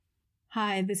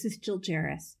Hi, this is Jill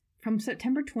Jarris. From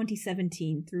September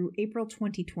 2017 through April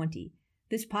 2020,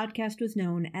 this podcast was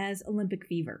known as Olympic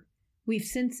Fever. We've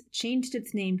since changed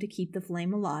its name to keep the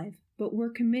flame alive, but we're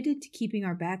committed to keeping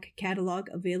our back catalog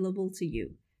available to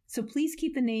you. So please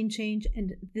keep the name change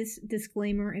and this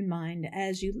disclaimer in mind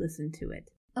as you listen to it.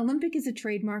 Olympic is a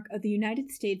trademark of the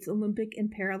United States Olympic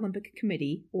and Paralympic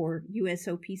Committee, or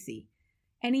USOPC.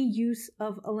 Any use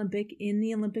of Olympic in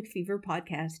the Olympic Fever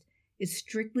podcast is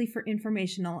strictly for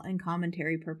informational and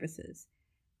commentary purposes.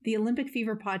 The Olympic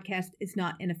Fever podcast is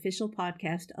not an official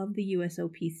podcast of the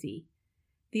USOPC.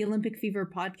 The Olympic Fever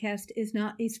podcast is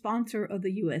not a sponsor of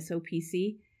the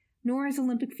USOPC, nor is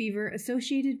Olympic Fever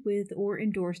associated with or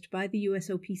endorsed by the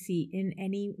USOPC in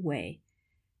any way.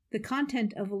 The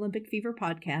content of Olympic Fever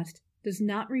podcast does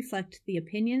not reflect the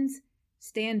opinions,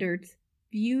 standards,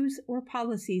 views, or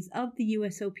policies of the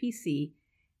USOPC,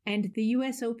 and the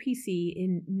USOPC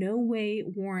in no way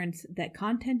warrants that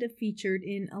content featured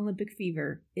in Olympic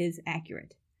Fever is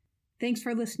accurate. Thanks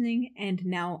for listening, and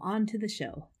now on to the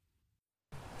show.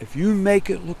 If you make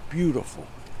it look beautiful,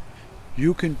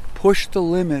 you can push the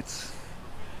limits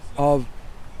of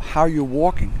how you're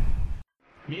walking.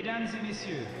 Mesdames et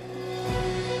messieurs,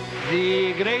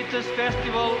 the greatest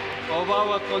festival of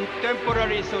our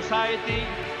contemporary society,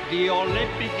 the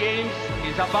Olympic Games,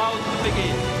 is about to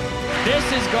begin. This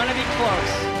is going to be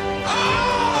close.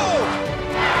 Oh!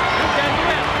 You can do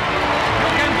it! You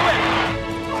can do it!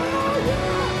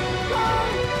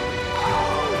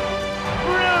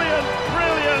 Brilliant,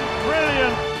 brilliant,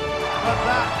 brilliant! But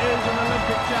that is an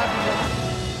Olympic champion.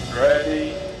 Ready?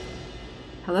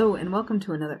 Hello and welcome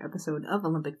to another episode of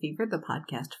Olympic Fever, the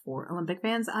podcast for Olympic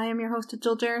fans. I am your host,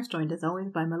 Jill Jarris, joined as always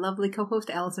by my lovely co-host,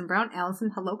 Allison Brown.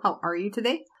 Allison, hello, how are you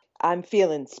today? I'm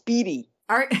feeling speedy.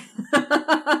 All right.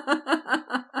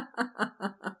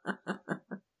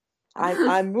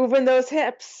 I'm moving those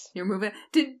hips. You're moving.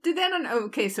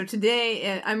 Okay, so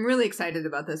today I'm really excited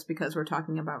about this because we're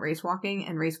talking about race walking,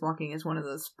 and race walking is one of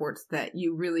those sports that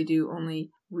you really do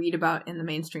only read about in the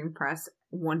mainstream press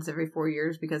once every 4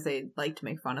 years because they like to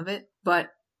make fun of it. But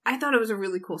I thought it was a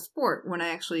really cool sport when I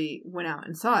actually went out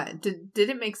and saw it. Did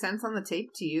it make sense on the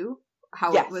tape to you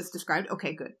how Yes. it was described?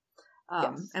 Okay, good.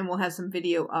 Yes. And we'll have some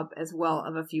video up as well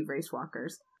of a few race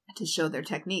walkers to show their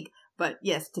technique. But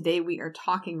yes, today we are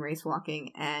talking race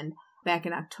walking, and back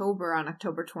in October, on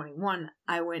October 21,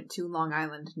 I went to Long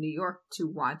Island, New York to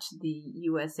watch the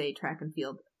USA Track and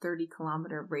Field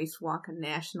 30-kilometer race walk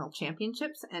national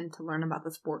championships and to learn about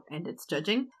the sport and its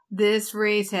judging. This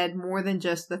race had more than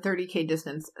just the 30K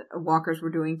distance. Walkers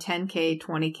were doing 10K,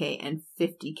 20K, and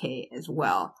 50K as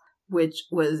well, which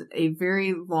was a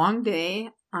very long day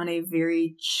on a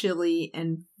very chilly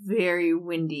and very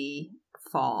windy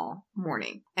fall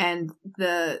morning. And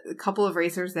the couple of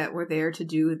racers that were there to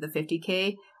do the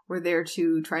 50K were there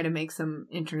to try to make some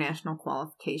international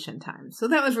qualification times. So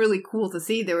that was really cool to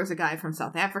see. There was a guy from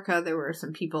South Africa. There were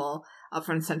some people up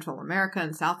from Central America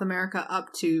and South America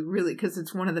up to really, because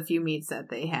it's one of the few meets that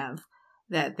they have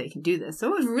that they can do this. So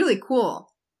it was really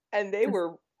cool. And they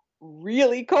were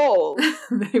really cold.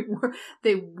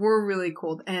 they were really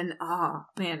cold, and I'll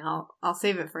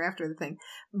save it for after the thing.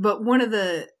 But one of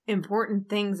the important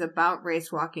things about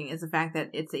race walking is the fact that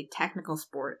it's a technical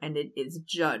sport and it is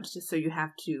judged. So you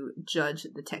have to judge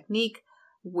the technique,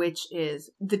 which is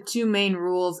the two main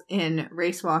rules in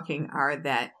race walking are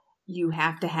that you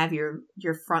have to have your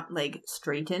front leg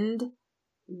straightened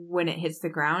when it hits the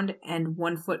ground, and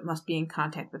one foot must be in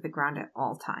contact with the ground at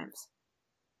all times.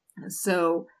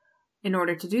 So in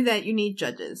order to do that, you need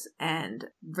judges, and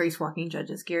race walking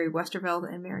judges Gary Westerveld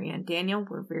and Marianne Daniel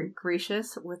were very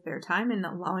gracious with their time in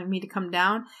allowing me to come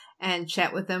down and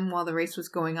chat with them while the race was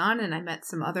going on. And I met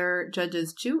some other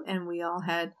judges too, and we all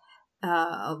had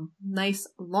nice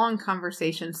long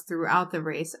conversations throughout the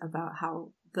race about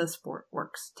how the sport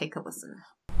works. Take a listen.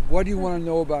 What do you want to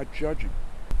know about judging?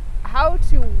 How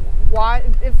to watch,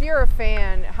 if you're a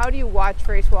fan, how do you watch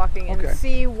race walking and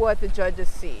see what the judges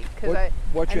see?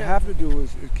 What you have to do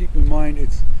is keep in mind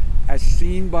it's as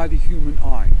seen by the human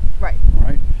eye. Right. All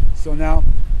right. So now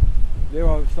there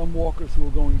are some walkers who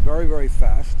are going very, very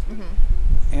fast,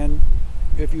 and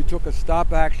if you took a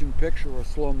stop action picture or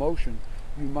slow motion,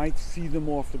 you might see them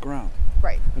off the ground.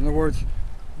 Right. In other words,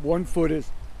 one foot is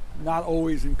not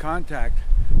always in contact.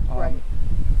 Right.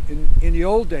 In the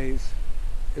old days,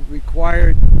 it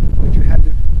required that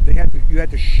you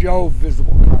had to show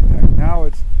visible contact. Now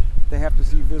they have to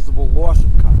see visible loss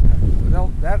of contact.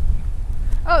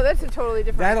 That's a totally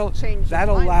different change. That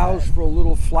allows for a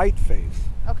little flight phase.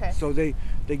 Okay. So they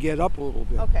get up a little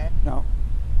bit. Okay. Now,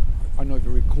 don't know if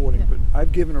you're recording, but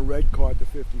I've given a red card to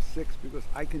 56 because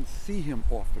I can see him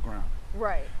off the ground.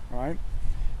 Right. Right?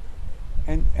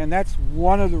 And that's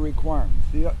one of the requirements.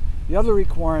 The other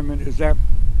requirement is that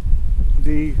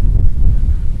the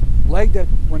leg that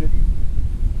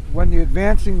when the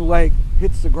advancing leg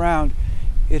hits the ground,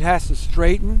 it has to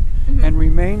straighten and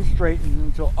remain straightened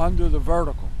until under the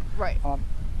vertical. Right.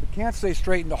 It can't stay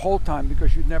straightened the whole time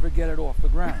because you'd never get it off the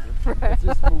ground. It's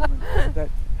this movement that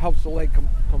helps the leg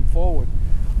come forward.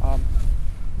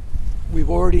 We've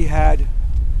already had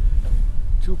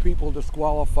 2 people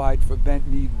disqualified for bent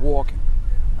knee walking.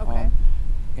 Okay.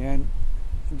 And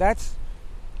it's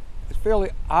fairly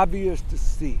obvious to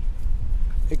see.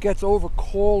 It gets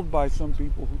overcalled by some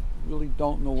people who really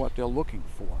don't know what they're looking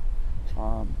for.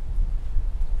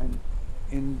 And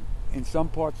in some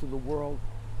parts of the world,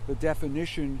 the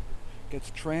definition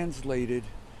gets translated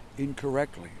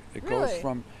incorrectly. It goes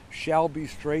from shall be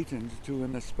straightened to,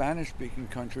 in the Spanish-speaking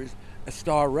countries,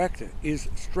 está recta, is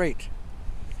straight.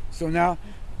 So now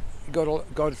you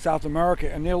go to South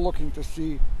America and they're looking to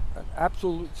see an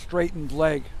absolute straightened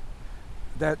leg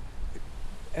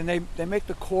and they make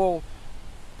the call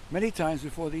many times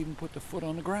before they even put the foot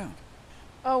on the ground.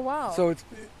 Oh wow.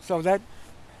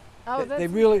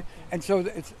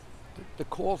 The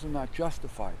calls are not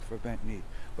justified for bent knee.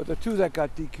 But the 2 that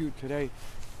got DQ'd today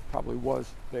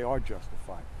they are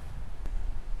justified.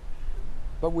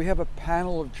 But we have a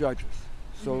panel of judges.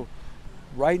 So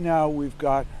right now we've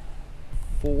got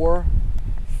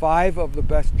 5 of the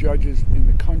best judges in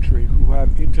the country who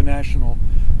have international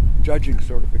judging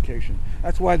certification.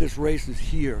 That's why this race is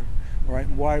here, right?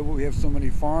 Why we have so many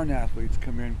foreign athletes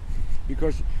come in,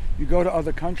 because you go to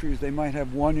other countries, they might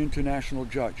have 1 international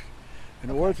judge. In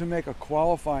order to make a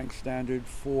qualifying standard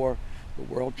for the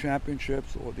World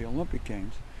Championships or the Olympic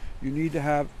Games, you need to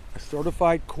have a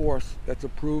certified course that's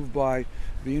approved by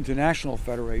the International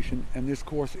Federation, and this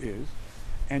course is,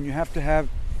 and you have to have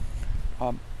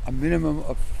a minimum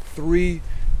of 3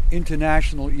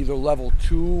 international, either level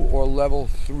 2 or level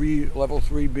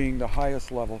 3 being the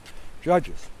highest level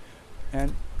judges.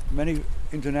 And many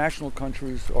international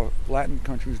countries or Latin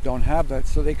countries don't have that,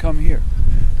 so they come here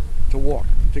to walk,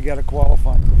 to get a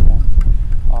qualifying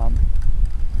performance.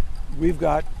 We've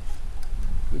got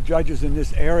the judges in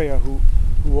this area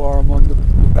who are among the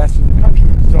best in the country.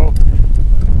 So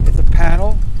it's a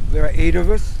panel, there are 8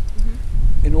 of us.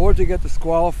 In order to get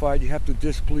disqualified, you have to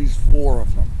displease 4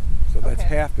 of them. So that's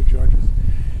half the judges.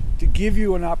 To give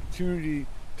you an opportunity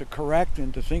to correct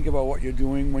and to think about what you're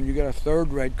doing, when you get a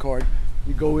 3rd red card,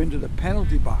 you go into the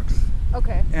penalty box.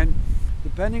 Okay. And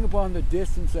depending upon the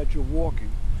distance that you're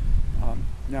walking,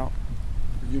 now,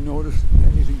 you notice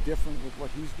anything different with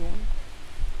what he's doing?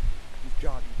 He's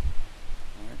jogging.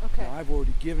 All right? Okay. Now, I've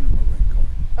already given him a red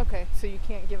card. Okay, so you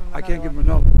can't give him another I can't give him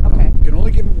one. another. Okay. You can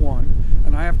only give him 1,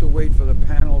 and I have to wait for the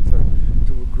panel to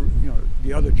agree,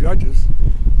 the other judges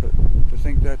to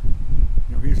think that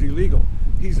he's illegal.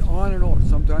 He's on and off.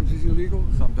 Sometimes he's illegal,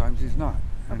 sometimes he's not.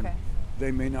 And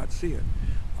they may not see it.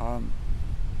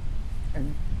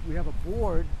 And we have a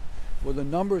board where the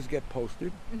numbers get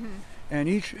posted, and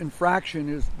each infraction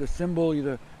is the symbol,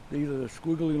 either the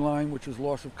squiggly line, which is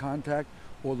loss of contact,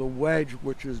 or the wedge,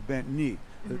 which is bent knee.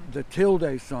 The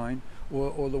tilde sign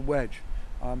or the wedge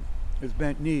is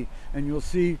bent knee. And you'll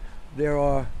see there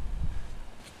are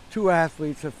 2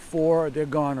 athletes have 4, they're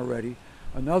gone already.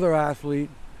 Another athlete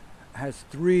has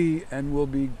 3 and will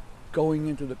be going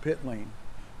into the pit lane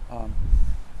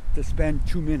to spend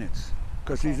 2 minutes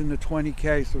because he's in the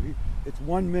 20K. So it's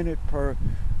 1 minute per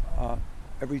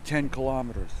every 10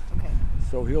 kilometers. Okay.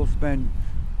 So he'll spend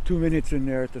 2 minutes in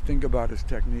there to think about his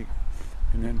technique.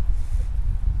 And then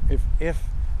if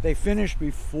they finish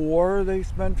before they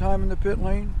spend time in the pit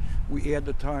lane, we add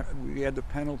the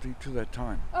penalty to that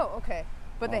time. Oh, okay.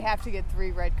 But they have to get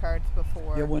 3 red cards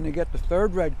before. Yeah, when they get the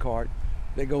 3rd red card,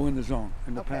 they go in the zone,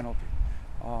 in the penalty.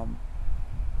 And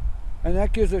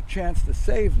that gives a chance to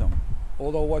save them.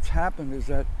 Although what's happened is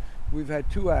that we've had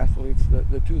 2 athletes,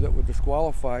 the 2 that were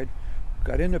disqualified,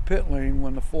 got in the pit lane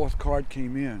when the 4th card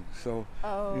came in. So,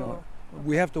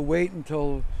 we have to wait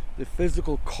until the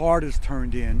physical card is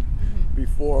turned in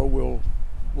before we'll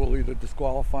either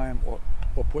disqualify them or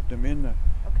put them in the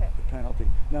penalty.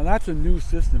 Now that's a new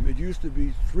system. It used to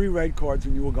be 3 red cards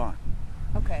and you were gone.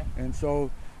 Okay. And so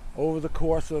over the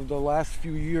course of the last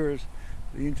few years,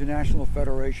 the International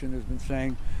Federation has been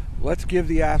saying, let's give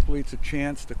the athletes a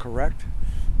chance to correct.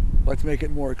 Let's make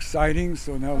it more exciting.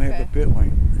 So now they have the pit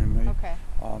lane. And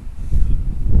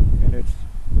and it's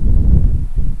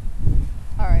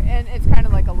all right, and it's kind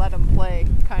of like a let them play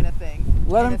kind of thing.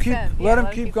 let In him a keep sense, let yeah,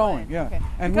 him keep going. flying. Yeah, Okay.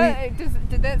 and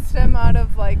Did that stem out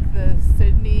of like the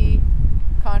Sydney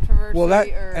controversy?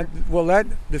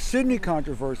 The Sydney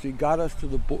controversy got us to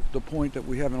the point that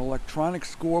we have an electronic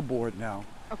scoreboard now.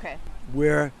 Okay.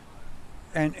 Where,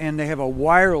 and they have a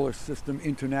wireless system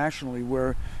internationally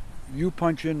where you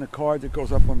punch in the card that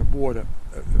goes up on the board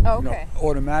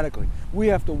automatically. We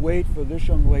have to wait for this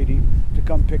young lady to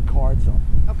come pick cards up.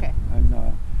 Okay.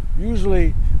 And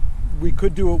usually we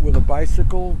could do it with a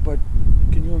bicycle, but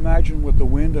can you imagine with the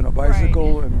wind and a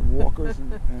bicycle and walkers?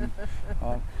 and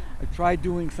I tried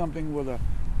doing something with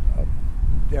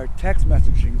their text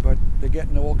messaging, but they're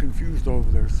getting all confused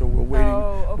over there, so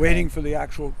we're waiting for the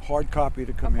actual hard copy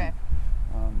to come in.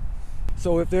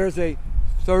 So if there's a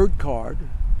third card,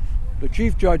 the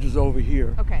chief judge is over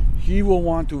here. Okay. He will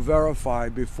want to verify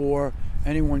before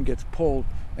anyone gets pulled,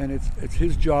 and it's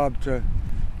his job to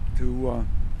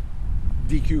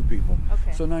DQ people.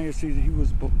 Okay. So now you see that he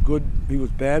was good, he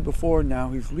was bad before, now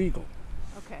he's legal.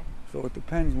 Okay. So it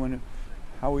depends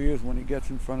how he is when he gets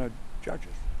in front of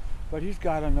judges. But he's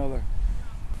got another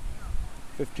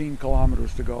 15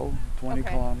 kilometers to go, 20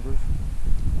 kilometers.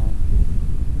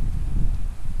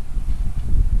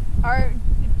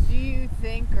 Do you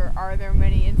think, or are there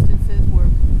many instances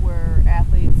where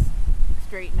athletes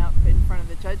straighten up in front of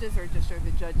the judges, or just are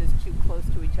the judges too close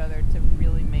to each other to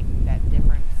really make that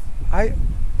difference?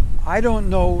 I don't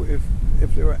know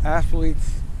if there are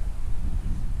athletes.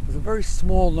 There's a very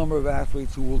small number of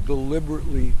athletes who will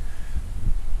deliberately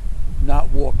not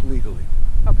walk legally.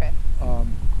 Okay.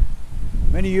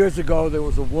 Many years ago, there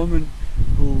was a woman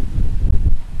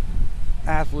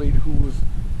athlete who was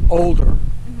older,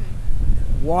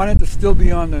 wanted to still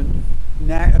be on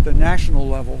at the national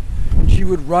level, and she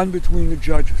would run between the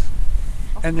judges.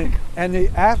 And the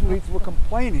athletes were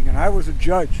complaining, and I was a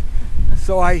judge.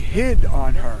 So I hid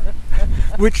on her,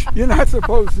 which you're not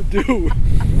supposed to do.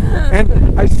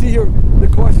 And I see her, the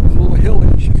course is a little hilly,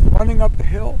 and she's running up the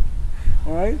hill.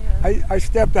 All right? Yeah. I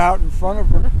stepped out in front of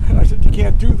her. I said, "You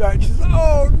can't do that." And she said,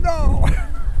 "Oh, no."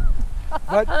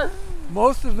 But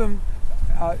most of them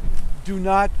do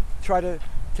not try to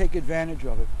take advantage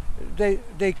of it.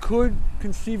 They could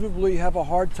conceivably have a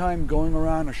hard time going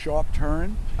around a sharp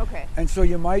turn. Okay. And so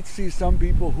you might see some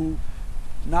people who,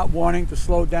 not wanting to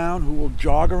slow down, who will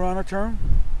jog around a turn.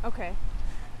 Okay.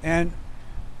 And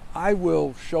I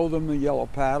will show them the yellow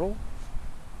paddle,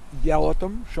 yell at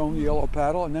them, show them the yellow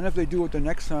paddle, and then if they do it the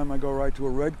next time, I go right to a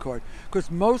red card. Because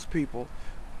most people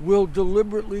will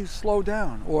deliberately slow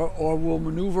down or will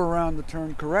maneuver around the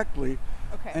turn correctly.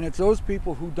 Okay. And it's those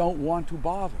people who don't want to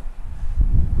bother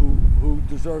who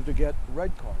deserve to get the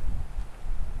red card.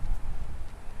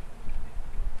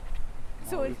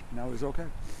 Now he's okay.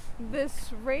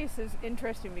 This race is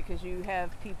interesting because you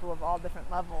have people of all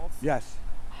different levels. Yes.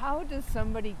 How does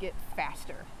somebody get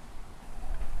faster?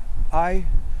 I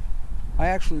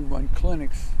actually run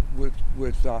clinics with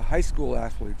high school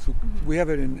athletes. We have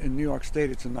it in New York State.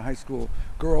 It's in the high school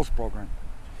girls program.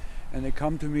 And they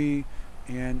come to me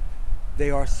and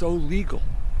they are so legal.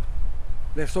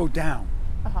 They're so down.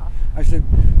 I said,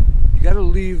 you got to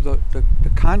leave the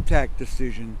contact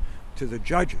decision to the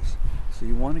judges. So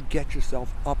you want to get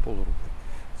yourself up a little bit.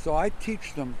 So I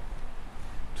teach them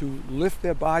to lift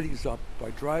their bodies up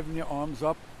by driving their arms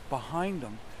up behind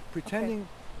them, pretending,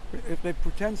 if they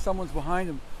pretend someone's behind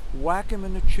them, whack them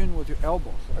in the chin with your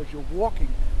elbows. So as you're walking,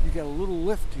 you get a little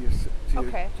lift to your.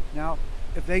 Now,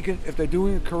 if they're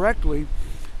doing it correctly,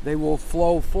 they will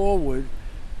flow forward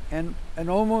and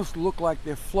almost look like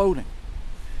they're floating.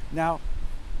 Now,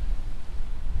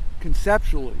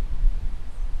 conceptually,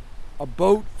 a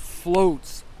boat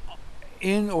floats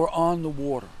in or on the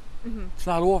water. It's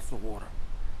not off the water.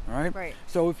 All right? Right.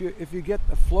 So if you get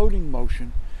the floating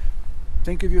motion,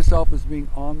 think of yourself as being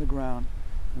on the ground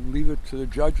and leave it to the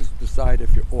judges to decide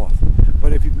if you're off.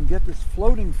 But if you can get this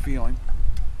floating feeling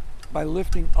by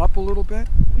lifting up a little bit,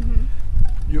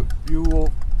 you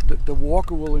will the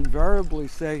walker will invariably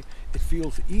say it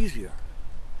feels easier.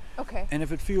 Okay. And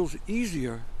if it feels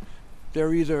easier,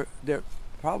 they're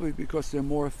probably because they're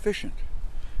more efficient.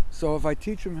 So if I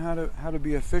teach them how to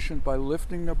be efficient by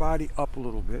lifting their body up a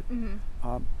little bit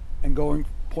and going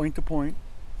point to point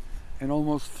and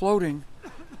almost floating,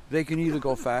 they can either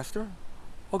go faster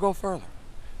or go further.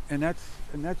 And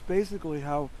that's basically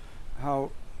how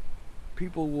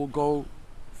people will go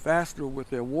faster with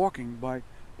their walking by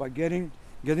getting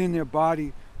their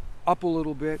body up a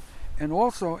little bit, and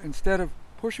also instead of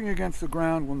pushing against the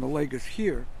ground when the leg is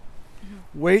here,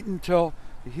 wait until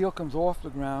the heel comes off the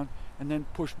ground and then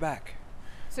push back.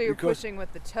 So you're because- pushing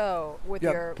with the toe, with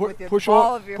Yeah, your push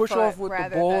ball of your push foot, off with the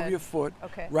rather ball than, of your foot,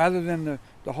 Okay. rather than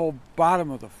the whole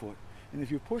bottom of the foot. And if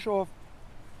you push off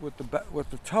with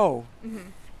the toe,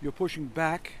 you're pushing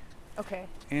back. Okay.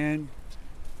 And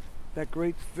that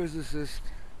great physicist,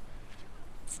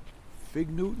 Fig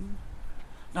Newton?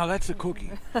 No, that's a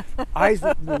cookie.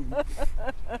 Isaac Newton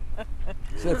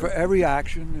said for every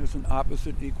action, there's an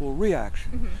opposite and equal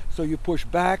reaction. So you push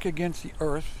back against the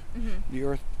earth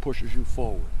pushes you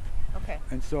forward. Okay.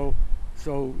 And so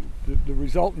the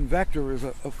resultant vector is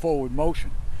a forward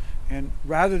motion. And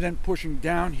rather than pushing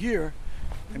down here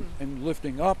and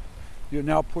lifting up, you're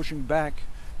now pushing back.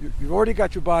 You've already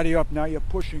got your body up, now you're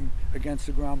pushing against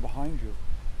the ground behind you.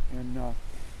 And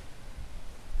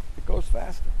it goes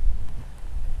faster.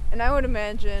 And I would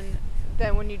imagine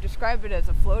that when you describe it as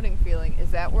a floating feeling,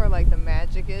 is that where like the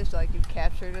magic is? Like you've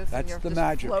captured this and That's you're the just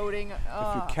magic. floating?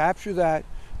 If you capture that,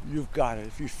 you've got it.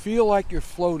 If you feel like you're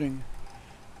floating,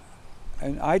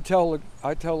 and I tell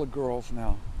the girls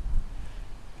now,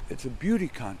 it's a beauty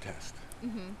contest.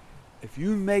 If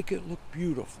you make it look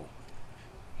beautiful,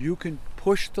 you can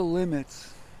push the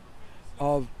limits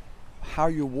of how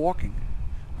you're walking.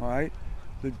 All right,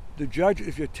 the judge,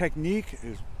 if your technique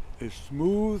is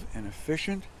smooth and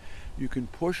efficient, you can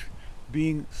push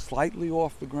being slightly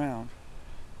off the ground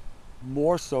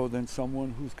more so than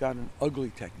someone who's got an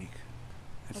ugly technique.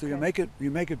 And so you make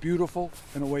it beautiful,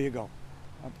 and away you go.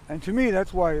 And to me,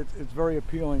 that's why it's very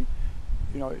appealing.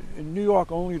 You know, in New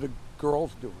York, only the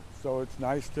girls do it, so it's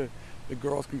nice the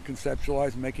girls can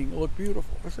conceptualize making it look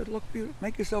beautiful. I said, look beautiful,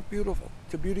 make yourself beautiful.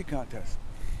 It's a beauty contest,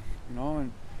 you know.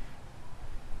 And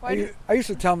I used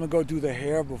to tell them to go do their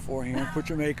hair beforehand, put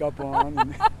your makeup on,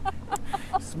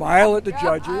 and smile at the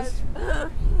judges.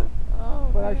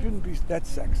 But I shouldn't be that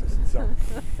sexist. So,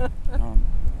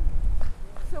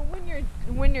 So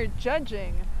when you're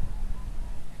judging,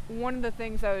 one of the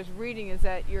things I was reading is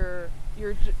that you're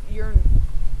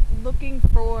looking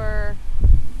for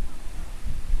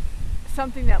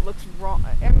something that looks wrong.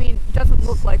 I mean, doesn't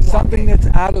look like something walking.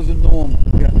 that's out of the normal.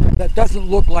 Yeah, that doesn't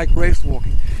look like race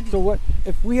walking. So what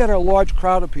if we had a large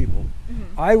crowd of people?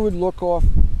 I would look off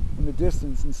in the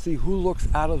distance and see who looks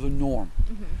out of the norm,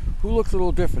 who looks a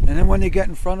little different, and then when they get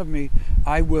in front of me,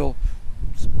 I will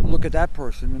look at that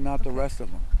person and not the rest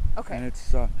of them. Okay. And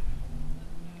it's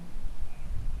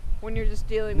when you're just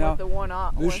dealing now, with the one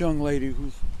off. this young lady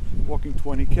who's walking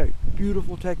 20K,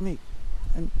 beautiful technique,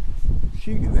 and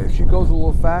if she goes a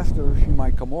little faster, she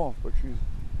might come off, but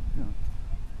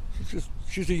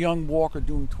she's a young walker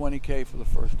doing 20K for the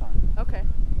first time. Okay.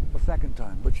 A second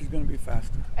time, but she's going to be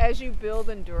faster. As you build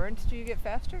endurance, do you get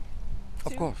faster?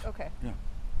 Of too? course. Okay. Yeah.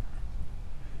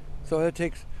 So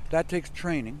that takes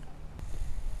training.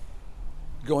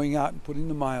 Going out and putting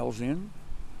the miles in,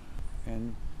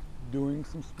 and doing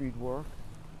some speed work.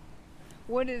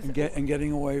 What is and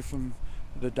getting away from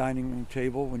the dining room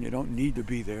table when you don't need to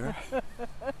be there.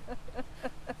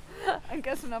 I'm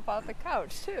guessing up off the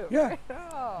couch too. Yeah.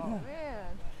 Oh Yeah. man.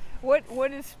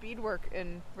 What is speed work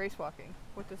in race walking?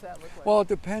 What does that look like? Well, it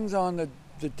depends on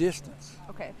the distance.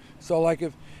 Okay. So like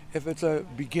if it's a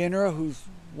beginner who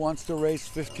wants to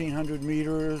race 1,500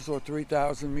 meters or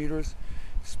 3,000 meters,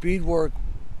 speed work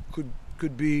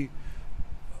could be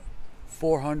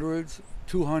 400s,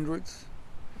 200s,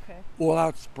 Okay. all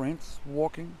out sprints,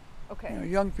 walking. Okay. You know,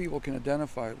 young people can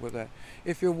identify with that.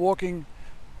 If you're walking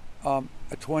a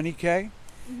 20K,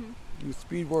 your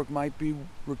speed work might be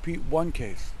repeat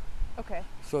 1Ks. Okay.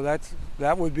 So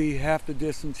that would be half the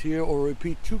distance here, or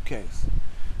repeat 2Ks,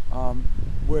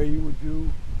 where you would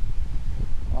do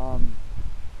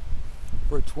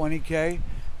for a 20K,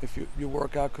 if your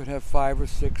workout could have 5 or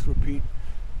 6 repeat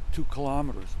 2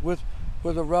 kilometers with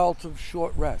a relative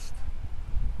short rest.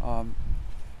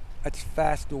 That's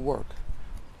faster work.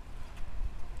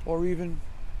 Or even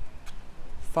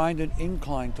find an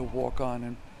incline to walk on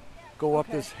and go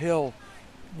up this hill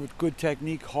with good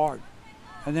technique hard.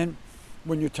 And then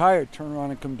when you're tired, turn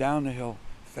around and come down the hill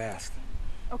fast.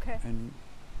 Okay.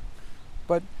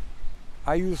 But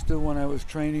I used to, when I was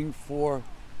training for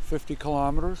 50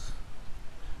 kilometers,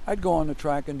 I'd go on the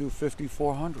track and do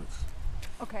 5400s.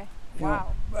 Okay. You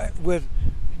Wow. know,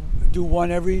 do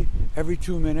one every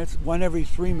 2 minutes, one every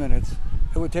 3 minutes.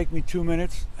 It would take me 2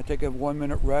 minutes. I'd take a 1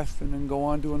 minute rest and then go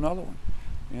on to another one.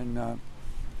 And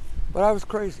but I was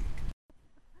crazy.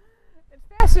 It's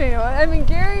fascinating. I mean,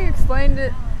 Gary explained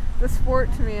the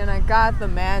sport to me, and I got the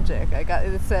magic. I got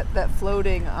it's that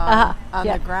floating on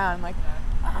the ground. I'm like,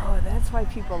 oh, that's why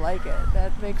people like it.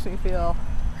 That makes me feel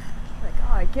like,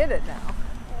 oh, I get it now.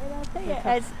 And I'll tell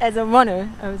you, as a runner,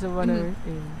 I was a runner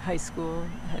in high school.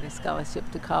 I had a scholarship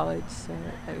to college, so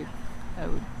I I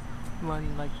would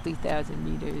run like 3,000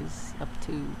 meters up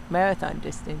to marathon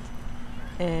distance.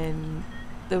 And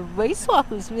the racewalk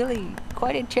was really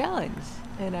quite a challenge.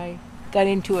 And I got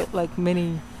into it like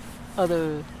many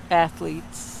other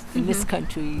athletes in this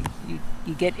country.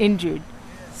 You get injured,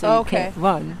 so you can't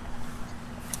run,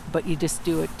 but you just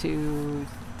do it to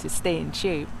stay in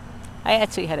shape. I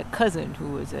actually had a cousin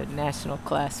who was a national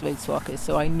class racewalker,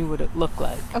 so I knew what it looked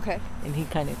like. Okay. And he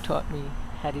kind of taught me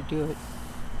how to do it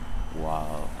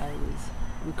while I was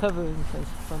recovering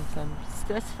from some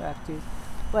stress fractures.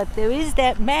 But there is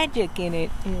that magic in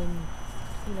it, and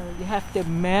you have to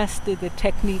master the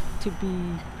technique to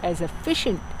be as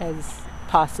efficient as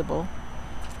possible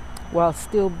while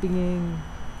still being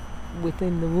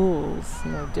within the rules,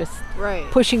 just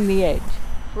pushing the edge.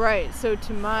 Right, so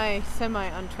to my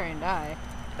semi-untrained eye,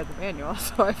 as a manual,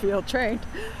 so I feel trained,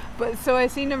 but so I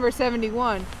see number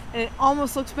 71, and it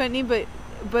almost looks Bentley,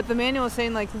 but the manual is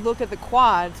saying, like, look at the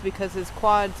quads, because his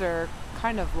quads are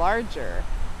kind of larger.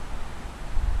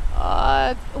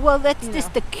 Well, that's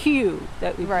just the cue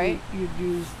that you'd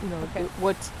use, okay.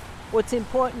 What's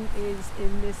important is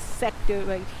in this sector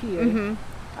right here,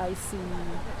 I see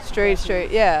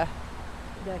straight, yeah.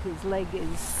 That his leg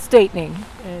is straightening,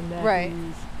 and that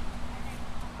he's,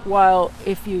 while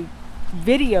if you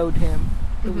videoed him,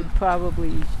 it would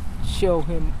probably show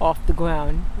him off the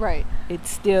ground. Right. It's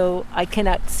still, I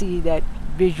cannot see that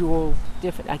visual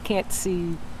difference. I can't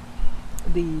see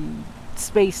the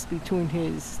space between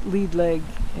his lead leg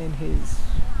and his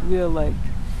rear leg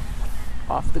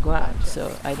off the ground,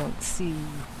 so I don't see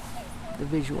the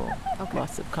visual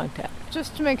loss of contact.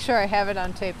 Just to make sure I have it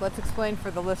on tape, let's explain for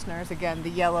the listeners again the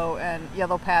yellow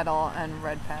paddle and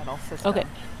red paddle system. Okay.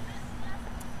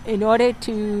 In order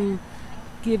to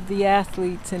give the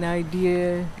athletes an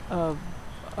idea of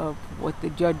what the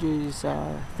judges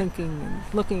are thinking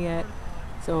and looking at,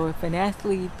 so if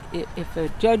a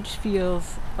judge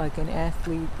feels like an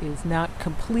athlete is not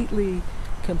completely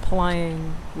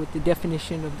complying with the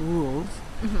definition of the rules,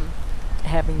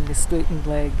 having the straightened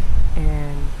leg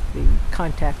and the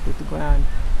contact with the ground,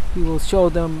 he will show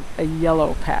them a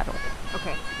yellow paddle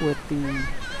with the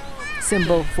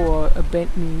symbol for a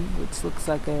bent knee, which looks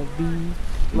like a V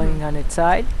laying on its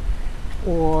side,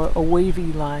 or a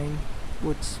wavy line,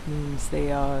 which means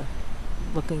they are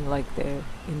looking like they're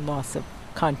in loss of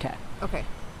contact. Okay.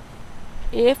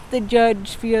 If the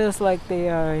judge feels like they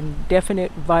are in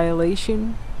definite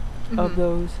violation of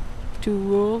those two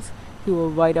rules, he will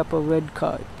write up a red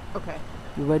card. Okay.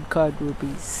 The red card will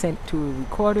be sent to a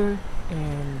recorder,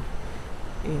 and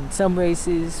in some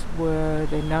races where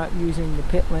they're not using the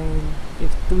pit lane,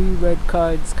 if 3 red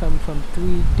cards come from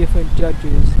 3 different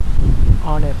judges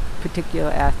on a particular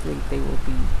athlete, they will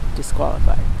be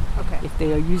disqualified. Okay. If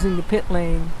they are using the pit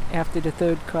lane, after the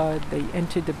 3rd card, they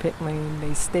enter the pit lane,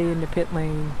 they stay in the pit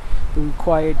lane the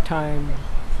required time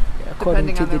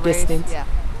according to the distance,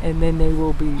 and then they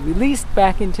will be released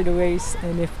back into the race,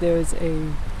 and if there's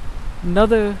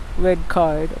another red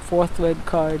card, a 4th red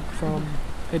card from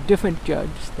a different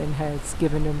judge than has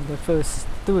given them the first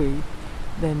 3,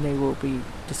 then they will be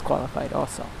disqualified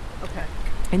also. Okay.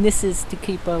 And this is to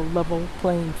keep a level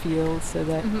playing field, so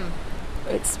that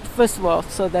it's, first of all,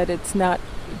 so that it's not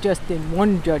just in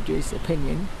one judge's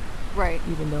opinion, right?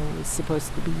 Even though it's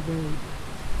supposed to be very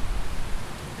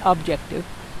objective,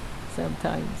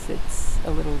 sometimes it's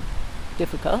a little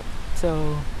difficult.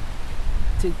 So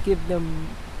to give them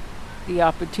the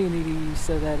opportunity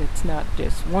so that it's not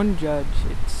just one judge,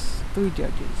 it's 3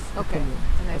 judges. Okay. Opinion.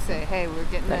 And they say, hey, we're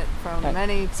getting it from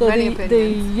many so opinions. The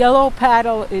yellow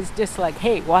paddle is just like,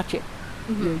 hey, watch it.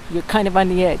 You're kind of on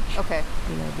the edge. Okay.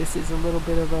 This is a little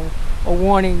bit of a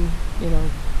warning,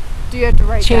 Do you have to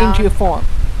write change your form.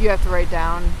 You have to write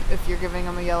down if you're giving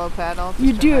them a yellow paddle?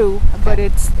 You do, but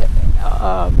it's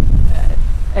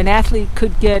an athlete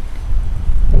could get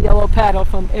a yellow paddle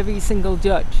from every single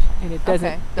judge, and it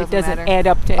doesn't add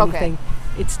up to anything.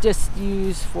 It's just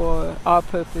used for our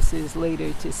purposes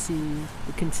later to see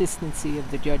the consistency of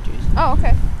the judges. Oh,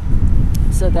 okay.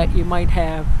 So that you might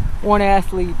have one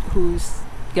athlete who's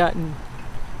gotten,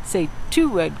 say, 2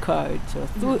 red cards or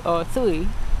 3,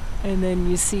 and then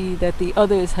you see that the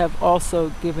others have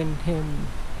also given him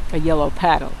a yellow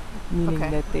paddle,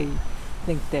 meaning that they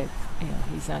think that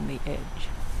he's on the edge.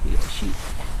 He or she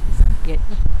is on the edge.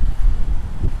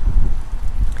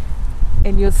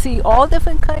 And you'll see all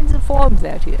different kinds of forms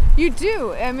out here. You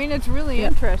do. I mean, it's really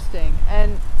interesting.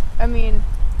 And, I mean,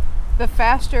 the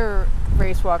faster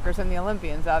race walkers and the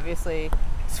Olympians obviously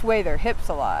sway their hips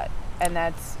a lot. And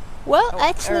that's Well, Or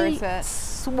actually, is that-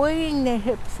 swaying the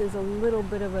hips is a little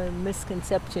bit of a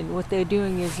misconception. What they're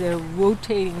doing is they're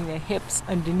rotating the hips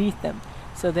underneath them.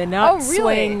 So they're not Oh, really?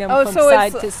 swaying them Oh, from so side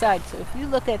it's- to side. So if you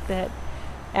look at that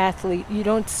athlete, you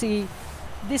don't see,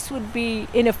 this would be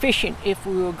inefficient if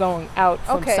we were going out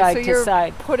from Okay, side so to you're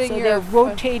side. putting so your they're foot-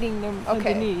 rotating them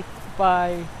Okay. underneath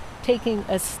by taking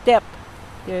a step.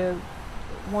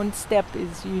 One step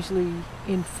is usually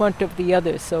in front of the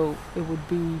other, so it would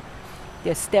be,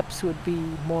 their steps would be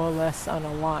more or less on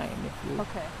a line if you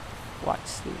Okay.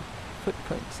 watch the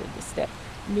footprints of the step.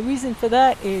 And the reason for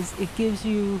that is it gives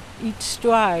you, each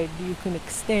stride you can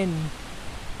extend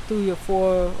 3 or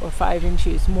 4 or 5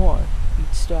 inches more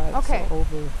each stride. Okay. So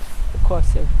over the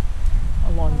course of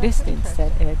a long that's distance,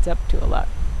 that adds up to a lot.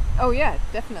 Oh yeah,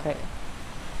 definitely. Okay.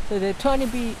 So they're trying to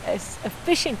be as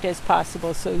efficient as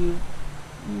possible, so you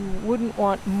wouldn't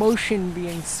want motion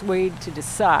being swayed to the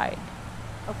side.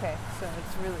 Okay, so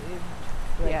it's really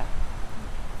Right. yeah.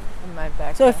 In my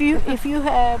back. So if you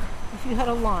had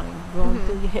a line going Mhm.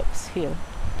 through your hips here,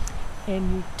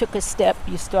 and you took a step,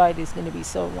 your stride is going to be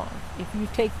so long. If you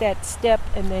take that step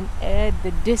and then add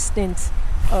the distance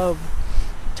of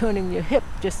turning your hip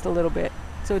just a little bit,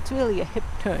 so it's really a hip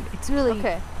turn. It's really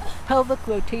Okay. pelvic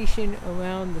rotation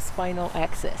around the spinal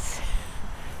axis.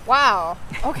 Wow.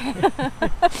 Okay.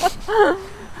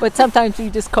 But sometimes we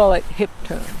just call it hip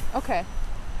turn. Okay.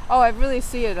 Oh, I really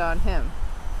see it on him.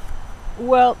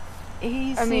 Well,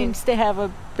 he I mean- seems to have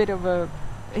a bit of a,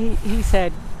 he's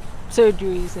had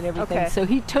surgeries and everything, Okay. so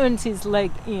he turns his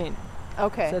leg in.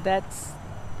 Okay. So that's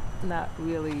not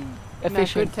really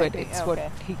efficient, but technique, it's okay,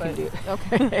 what he can but- do.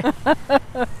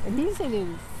 Okay. And he's in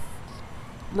his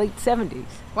late 70s.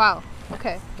 Wow.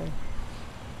 Okay.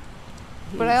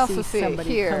 But You I also see it somebody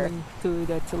here. coming through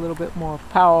that's a little bit more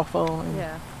powerful, and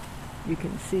Yeah. you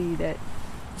can see that.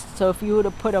 So if you were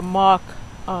to put a mark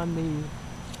on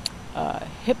the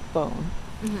hip bone,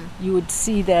 Mhm. you would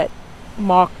see that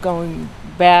mark going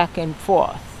back and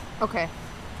forth, Okay.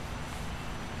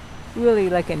 really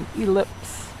like an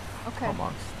ellipse Okay.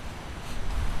 almost.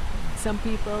 Some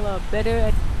people are better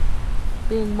at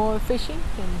being more efficient,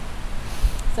 and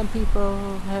some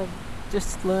people have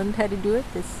just learned how to do it.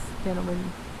 This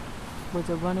gentleman was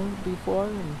a runner before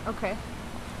and Okay.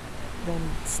 then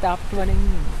stopped running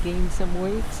and gained some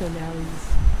weight, so now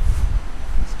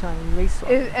he's trying race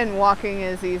walking. And walking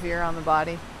is easier on the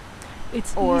body.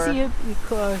 It's or- easier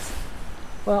because,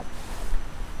 well,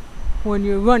 when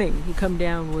you're running, you come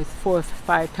down with 4 or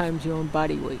 5 times your own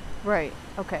body weight. Right.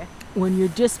 Okay. When you're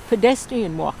just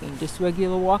pedestrian walking, just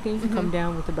regular walking, you come Mhm.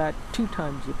 down with about 2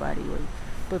 times your body weight.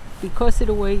 But because of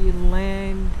the way you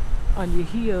land on your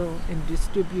heel and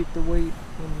distribute the weight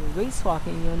when you're race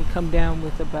walking, you only come down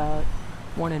with about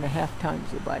 1.5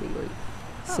 times your body weight.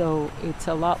 So it's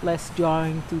a lot less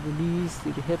drawing through the knees,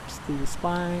 through the hips, through the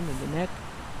spine and the neck.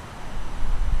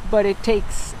 But it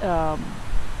takes a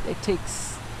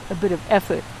bit of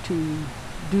effort to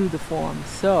do the form.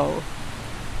 So,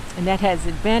 and that has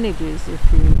advantages if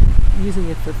you're using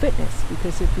it for fitness,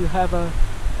 because if you have a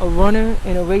runner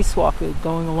and a race walker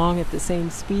going along at the same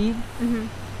speed, Mhm.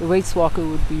 the race walker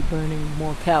would be burning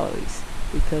more calories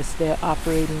because they're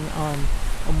operating on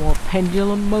a more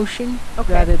pendulum motion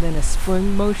Okay. rather than a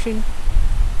spring motion.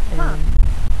 And Huh.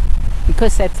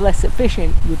 because that's less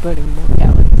efficient, you're burning more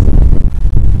calories.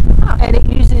 Huh. And it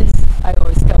uses, I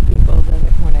always tell people that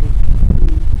when I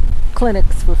do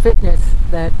clinics for fitness,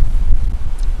 that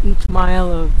each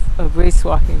mile of race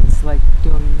walking is like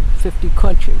doing 50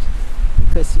 crunches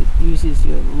because it uses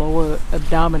your lower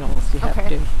abdominals. You have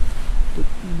Okay. you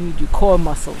need your core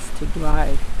muscles to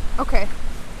drive. Okay.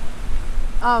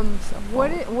 So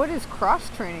What is cross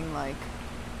training like?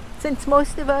 Since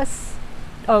most of us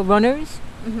are runners,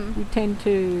 Mhm. we tend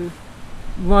to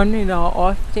run in our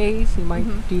off days. You might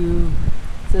Mhm. do,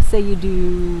 so say you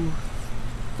do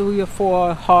 3 or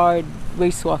 4 hard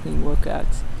race walking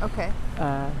workouts. Okay.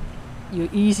 Your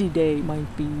easy day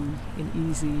might be an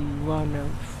easy run of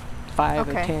 5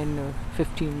 or Okay. 10 or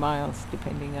 15 miles,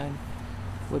 depending on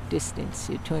what distance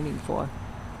you're training for.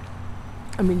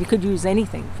 I mean, you could use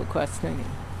anything for cross training.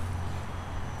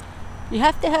 You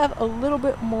have to have a little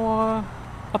bit more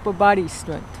upper body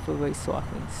strength for race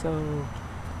walking, so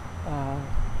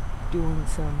doing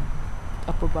some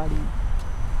upper body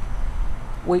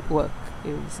weight work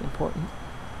is important.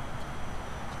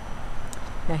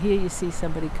 Now here you see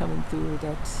somebody coming through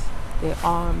that's, their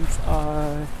arms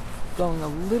are going a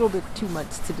little bit too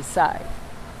much to the side,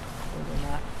 so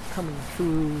they're not coming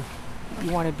through.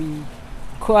 You want to be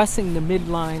crossing the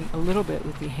midline a little bit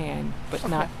with your hand, but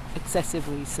not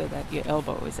excessively so that your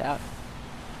elbow is out.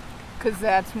 Because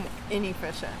that's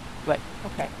inefficient. Right.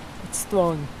 Okay. it's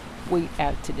throwing weight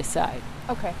out to the side.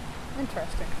 Okay,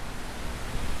 interesting.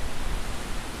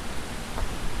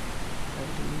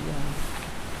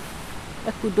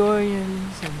 The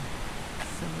Ecuadorians and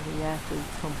some of the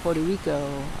athletes from Puerto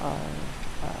Rico are,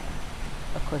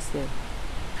 of course, they're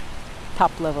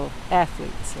top-level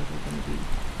athletes, so they're going to be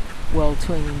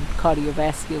well-trained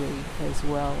cardiovascularly as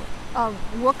well.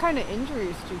 What kind of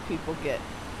injuries do people get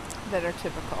that are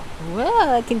typical? Well,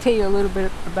 I can tell you a little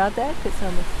bit about that because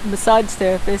I'm a massage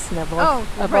therapist, and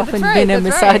I've often been a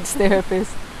massage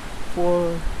therapist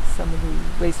for some of the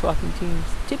race walking teams.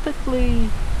 Typically,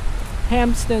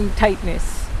 hamstring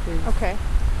tightness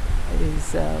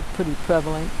is pretty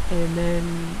prevalent, and then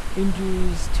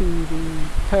injuries to the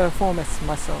piriformis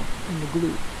muscle in the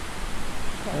glute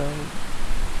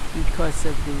because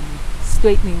of the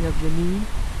straightening of the knee.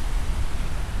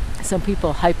 Some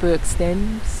people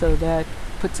hyperextend, so that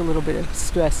puts a little bit of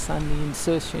stress on the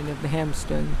insertion of the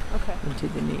hamstring into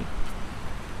the knee.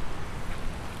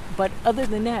 But other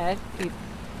than that, it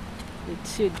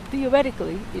should,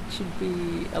 theoretically, it should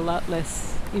be a lot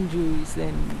less injuries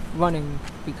than running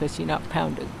because you're not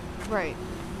pounding. Right.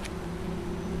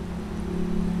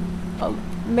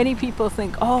 Many people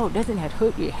think, doesn't that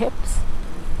hurt your hips?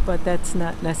 But that's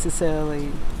not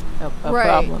necessarily a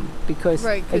problem because,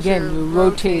 again, you're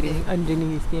rotating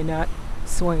underneath. You're not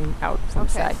swinging out from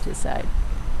side to side.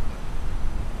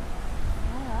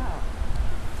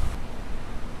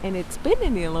 And it's been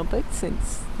in the Olympics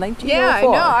since 1904. Yeah, I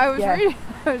know.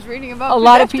 I was reading about a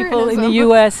lot of people in the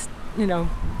U.S. don't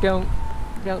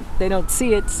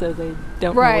see it, so they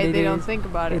don't know what it is. They don't think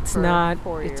about it. It's for not.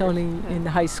 4 years. It's only in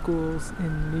the high schools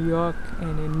in New York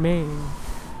and in Maine.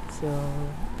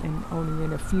 And only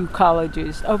in a few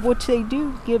colleges, of which they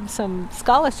do give some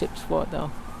scholarships for,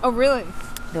 though. Oh, really?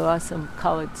 There are some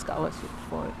college scholarships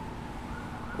for it,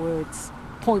 where it's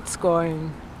point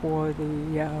scoring for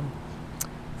the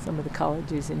some of the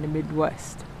colleges in the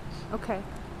Midwest. Okay.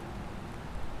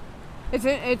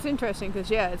 It's interesting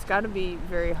because it's got to be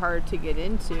very hard to get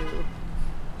into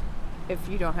if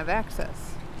you don't have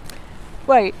access.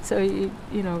 Right. So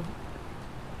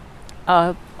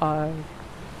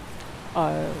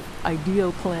our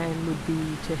ideal plan would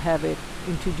be to have it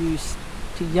introduced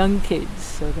to young kids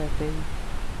so that they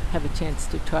have a chance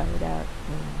to try it out.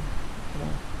 And,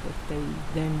 if they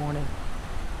then want to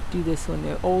do this when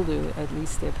they're older, at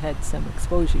least they've had some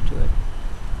exposure to it.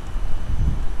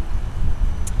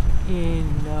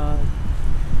 In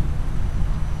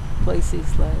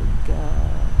places like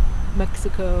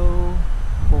Mexico,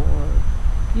 or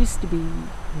used to be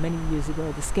many years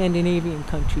ago, the Scandinavian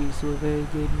countries were very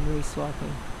good in race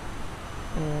walking,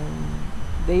 and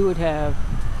they would have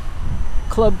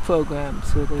club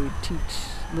programs where they would teach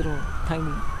little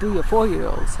tiny 3 or 4 year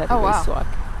olds how to race walk,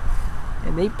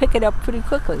 and they pick it up pretty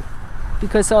quickly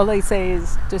because all they say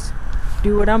is just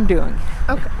do what I'm doing.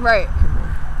 Okay, right.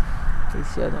 They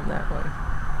show them that way.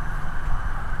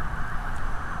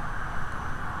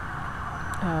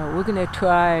 We're going to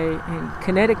try in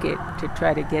Connecticut to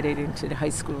try to get it into the high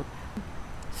school.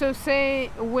 So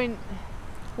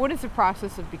what is the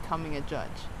process of becoming a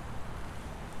judge?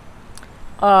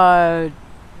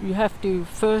 You have to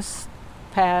first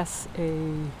pass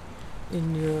in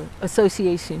your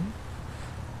association.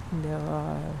 There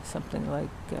are something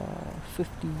like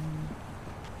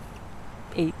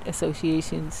 58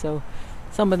 associations, so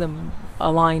some of them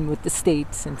align with the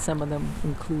states and some of them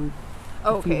include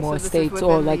a few more states,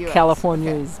 or like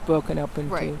California is broken up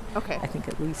into I think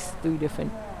at least 3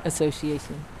 different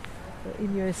associations.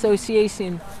 In your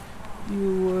association,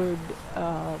 you would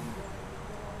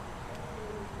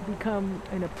become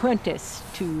an apprentice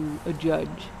to a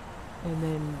judge and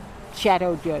then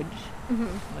shadow judge,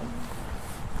 like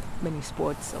many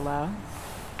sports allow,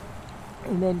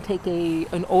 and then take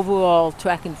an overall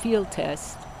track and field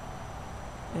test,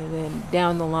 and then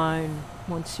down the line,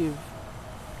 once you've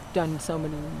done so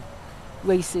many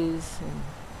races and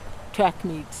track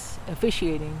meets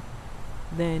officiating,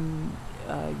 then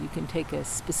you can take a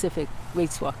specific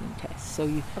race walking test. So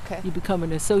you become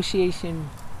an association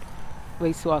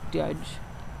race walk judge,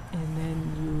 and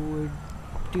then you would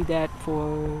do that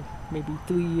for maybe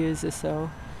 3 years or so,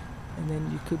 and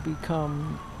then you could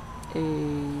become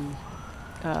a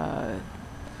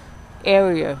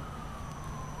area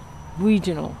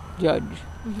regional judge,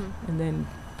 and then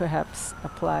perhaps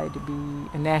apply to be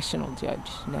a national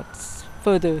judge. And that's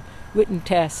further written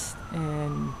tests,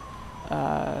 and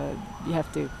you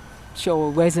have to show a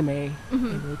resume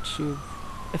in which you've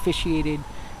officiated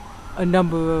a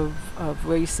number of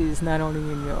races, not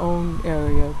only in your own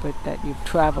area, but that you've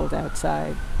traveled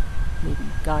outside, maybe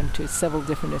gone to several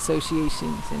different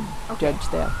associations and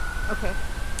judged there. Okay.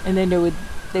 And then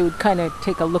they would kind of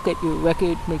take a look at your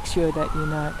record, make sure that you're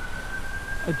not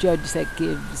a judge that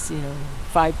gives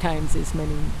 5 times as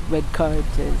many red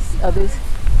cards as others.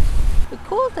 The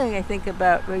cool thing I think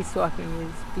about race walking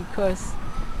is because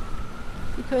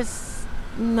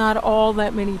not all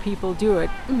that many people do it.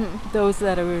 Mm-hmm. Those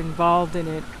that are involved in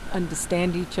it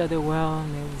understand each other well,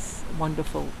 and there's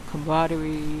wonderful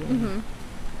camaraderie. And,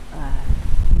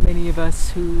 many of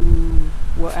us who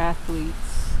were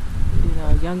athletes in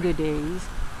our younger days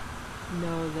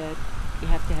know that you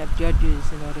have to have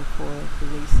judges in order for the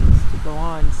races to go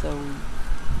on. So we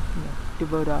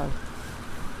devote our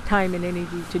time and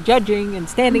energy to judging and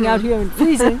standing out here and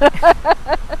freezing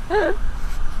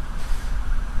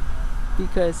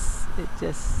because it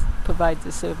just provides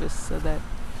a service so that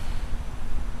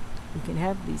we can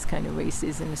have these kind of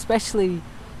races. And especially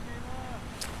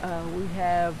we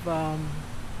have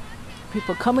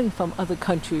people coming from other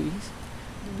countries,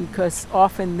 because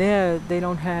often there they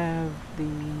don't have the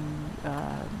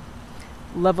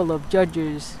level of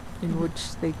judges in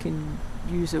which they can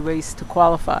use a race to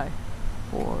qualify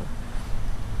and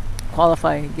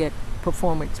get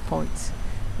performance points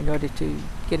in order to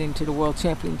get into the World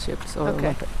Championships or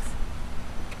Olympics.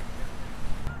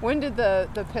 When did the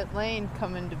pit lane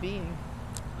come into being?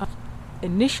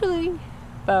 Initially,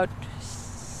 about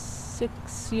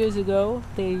 6 years ago,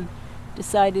 they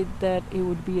decided that it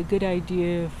would be a good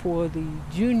idea for the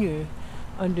junior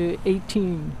under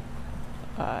 18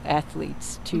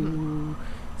 athletes to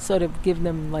sort of give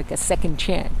them like a second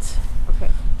chance. Okay.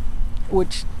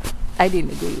 Which I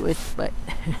didn't agree with, but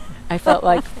I felt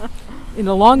like in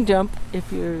a long jump,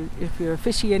 if you're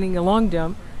officiating a long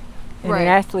jump and an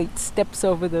athlete steps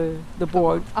over the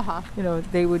board,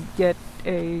 they would get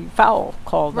a foul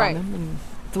called on them, and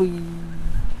 3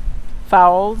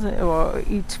 fouls, or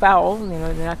each foul,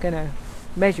 they're not going to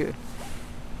measure.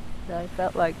 So I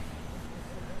felt like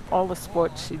all the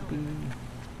sports should be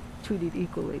treated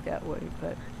equally that way,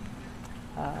 but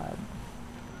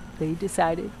they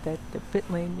decided that the pit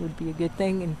lane would be a good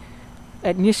thing, and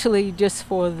initially just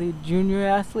for the junior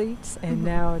athletes, and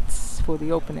now it's for the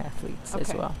open athletes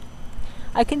as well.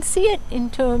 I can see it in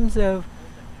terms of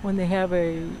when they have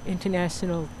a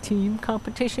international team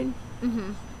competition.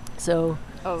 Mm-hmm. So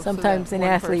sometimes an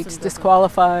athlete's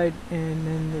disqualified, and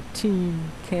then the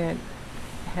team can't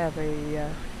have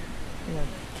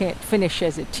can't finish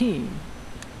as a team.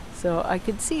 So I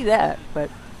could see that,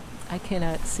 but I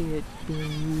cannot see it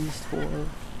being used for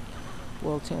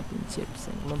World Championships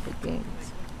and Olympic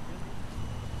Games.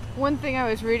 One thing I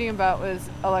was reading about was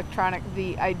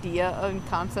the idea and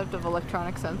concept of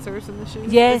electronic sensors in the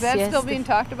shoes. Yes, is that still being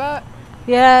talked about?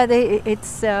 Yeah,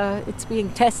 it's being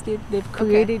tested. They've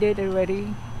created it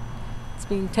already. It's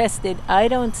being tested. I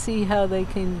don't see how they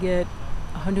can get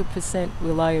 100%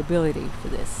 reliability for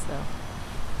this, though.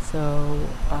 So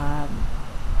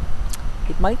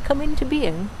it might come into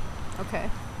being. Okay.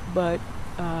 But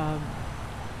I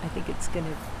think it's going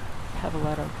to have a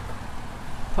lot of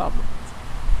problems,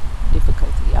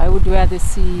 difficulty. I would rather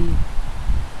see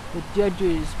the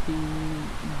judges be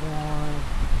more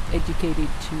educated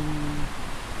to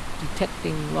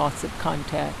detecting loss of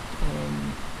contact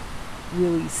and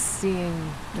really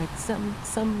seeing, like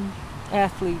some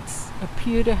athletes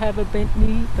appear to have a bent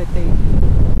knee, but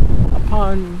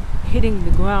upon hitting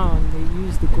the ground, they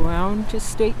use the ground to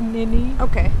straighten their knee.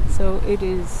 Okay. So it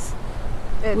is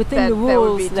within the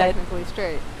rules that would be technically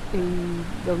straight.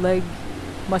 The leg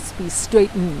must be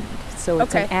straightened, so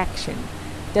it's an action.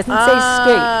 It doesn't say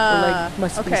straight. The leg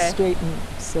must be straightened,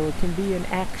 so it can be an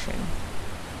action.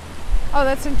 Oh,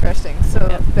 that's interesting. So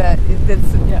that's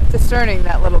discerning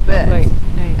that little bit. Right.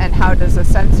 And how does a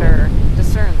sensor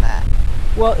discern that?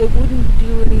 Well, it wouldn't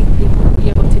do anything. It wouldn't be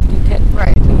able to detect.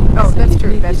 Right. So that's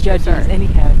true. That's the judges true.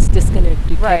 Anyhow. It's just going to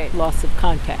detect loss of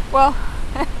contact. Well,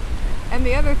 and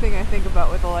the other thing I think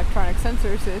about with electronic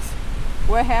sensors is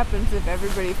what happens if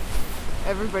everybody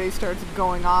starts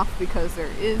going off because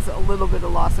there is a little bit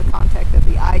of loss of contact that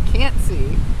the eye can't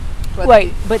see.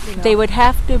 But they would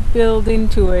have to build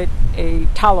into it a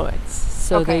tolerance.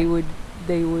 So they would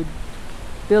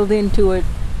build into it.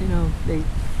 They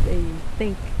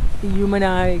think the human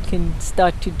eye can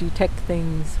start to detect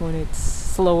things when it's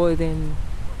slower than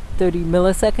 30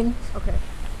 milliseconds. Okay.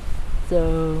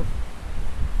 So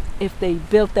if they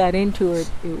built that into it,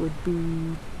 it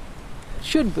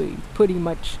should be pretty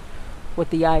much what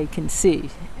the eye can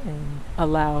see, and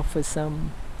allow for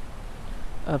some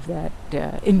of that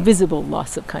invisible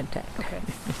loss of contact. Okay.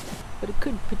 But it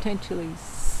could potentially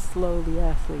slow the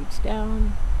athletes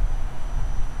down.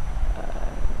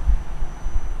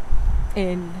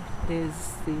 And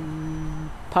there's the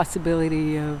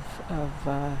possibility of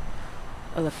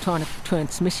electronic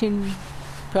transmission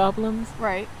problems.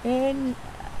 Right. And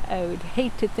I would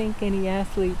hate to think any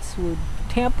athletes would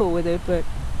tamper with it, but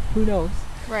who knows?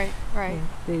 Right.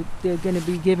 They're going to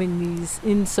be giving these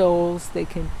insoles.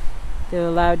 They're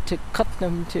allowed to cut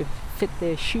them to fit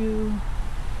their shoe.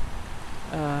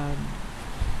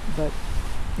 But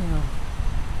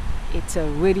it's a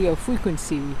radio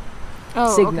frequency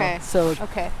signal. Okay. So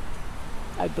okay.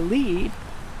 I believe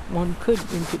one could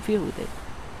interfere with it.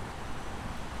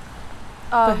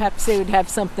 Perhaps they would have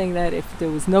something that if there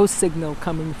was no signal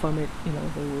coming from it,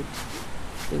 they would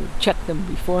check them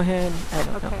beforehand. I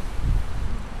don't know.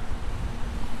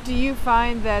 Do you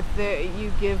find that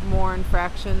you give more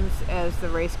infractions as the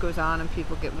race goes on and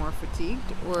people get more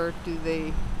fatigued, or do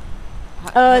they?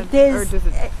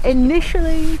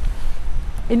 Initially,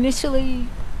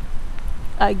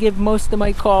 I give most of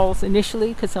my calls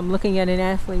initially because I'm looking at an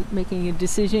athlete making a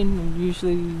decision, and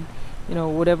usually,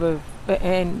 whatever,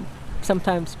 and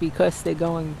sometimes because they're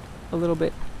going a little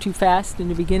bit too fast in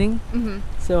the beginning. Mm-hmm.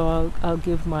 So I'll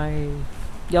give my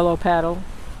yellow paddle.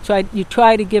 You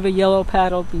try to give a yellow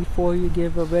paddle before you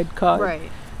give a red card.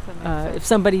 Right. If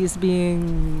somebody is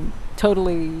being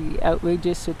totally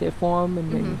outrageous with their form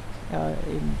and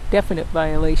in definite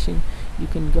violation, you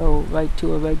can go right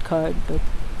to a red card. But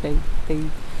they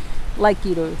like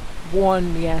you to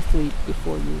warn the athlete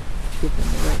before you give them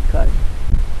the red card.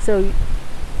 So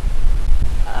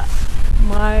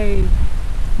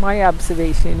my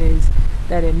observation is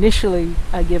that initially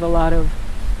I give a lot of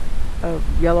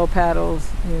yellow paddles,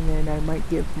 and then I might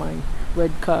give my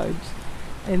red cards.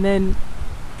 And then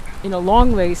in a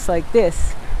long race like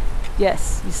this,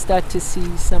 yes, you start to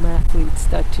see some athletes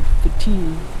start to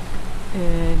fatigue,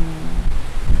 and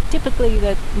typically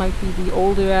that might be the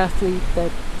older athlete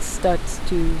that starts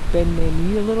to bend their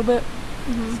knee a little bit.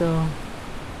 Mm-hmm. So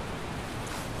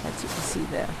that's what you see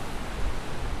there.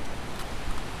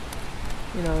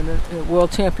 In the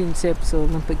World Championships or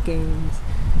Olympic Games,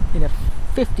 in a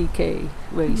 50K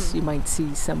race, you might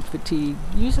see some fatigue.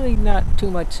 Usually not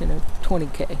too much in a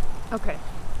 20K. Okay.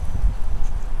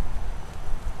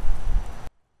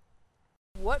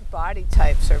 What body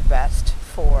types are best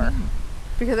for?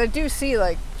 Because I do see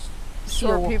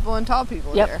short people and tall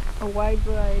people here. A wide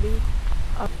variety.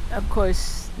 Of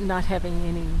course, not having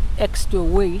any extra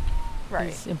weight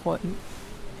is important,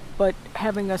 but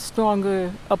having a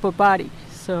stronger upper body.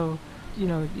 So,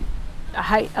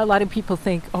 a lot of people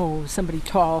think, somebody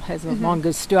tall has a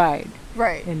longer stride.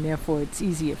 Right. And therefore it's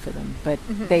easier for them. But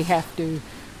they have to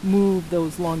move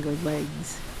those longer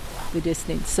legs the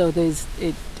distance. So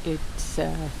it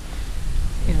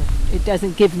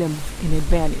doesn't give them an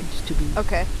advantage to be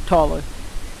taller.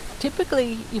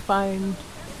 Typically, you find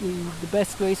the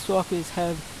best race walkers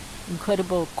have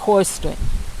incredible core strength.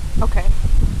 Okay.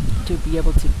 To be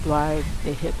able to drive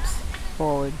their hips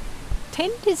forward.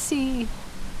 Tend to see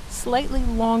slightly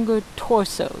longer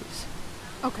torsos.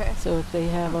 Okay. So if they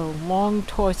have a long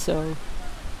torso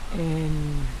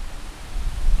and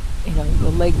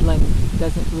the leg length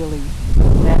doesn't really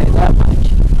matter that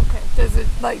much. Okay. Does it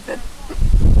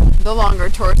the longer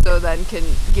torso then can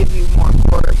give you more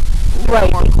core?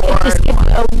 Right. More core. It just gives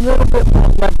a little bit more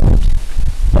leverage.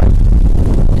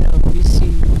 But you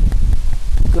see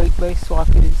great race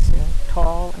walkers,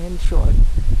 tall and short.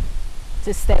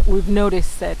 Just that we've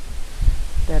noticed that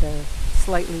a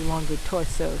slightly longer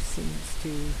torso seems to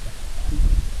be,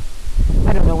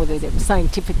 I don't know whether they're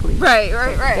scientifically. Right.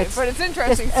 But it's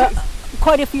interesting.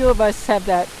 Quite a few of us have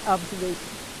that observation.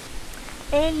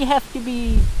 And you have to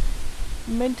be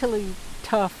mentally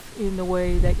tough in the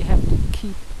way that you have to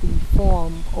keep the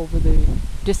form over the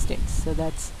distance. So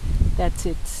that's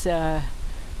its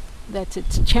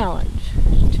challenge,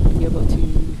 to be able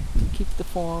to keep the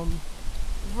form.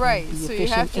 Right. So you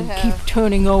have to keep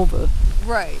turning over.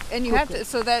 Right. And you have to.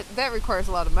 So that requires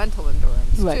a lot of mental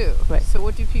endurance too. Right. So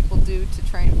what do people do to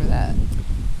train for that?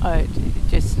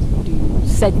 Just do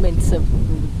segments of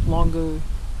longer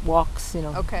walks, in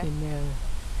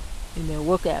their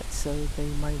workouts. So they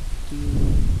might do.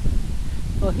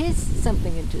 Well, here's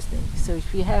something interesting. So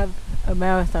if you have a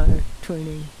marathoner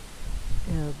training,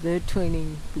 they're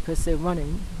training because they're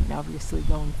running and obviously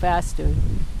going faster.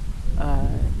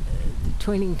 The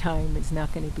training time is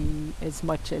not going to be as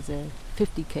much as a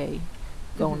 50K,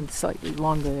 going slightly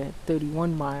longer at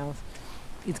 31 miles.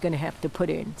 It's going to have to put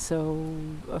in. So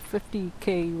a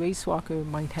 50K race walker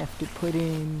might have to put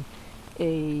in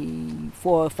a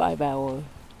 4 or 5 hour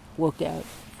workout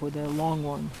for their long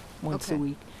one once a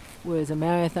week. Whereas a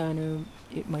marathoner,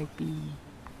 it might be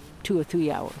 2 or 3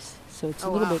 hours. So it's a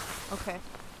little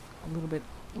bit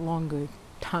longer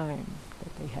time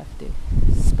that they have to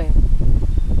spend.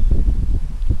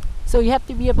 So you have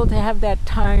to be able to have that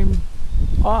time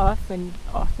off, and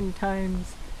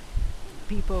oftentimes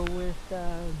people with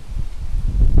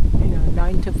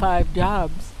 9-to-5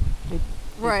 jobs, you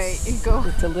go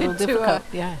it's a little into difficult.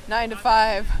 9 to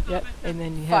 5. Yep, and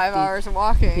then you have 5 hours of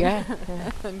walking. Yeah.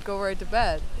 And go right to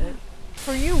bed.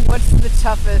 For you, what's the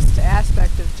toughest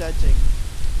aspect of judging?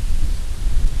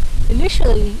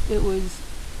 Initially, it was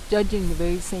judging the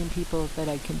very same people that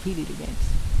I competed against.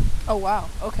 Oh, wow.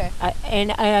 Okay.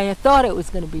 I thought it was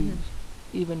going to be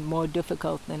even more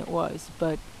difficult than it was,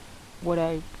 but what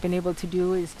I've been able to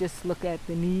do is just look at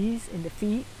the knees and the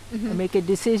feet and make a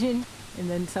decision, and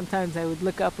then sometimes I would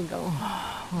look up and go,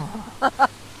 I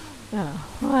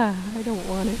don't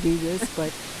want to do this,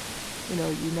 but you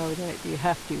know that you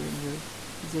have to in your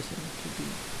position to be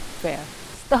fair.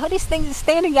 The hardest thing is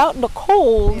standing out in the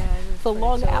cold for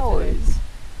long hours.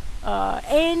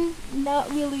 And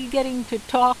not really getting to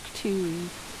talk to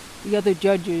the other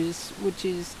judges, which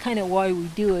is kind of why we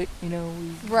do it. We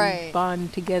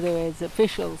bond together as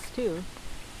officials too,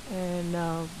 and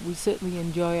we certainly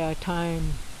enjoy our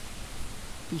time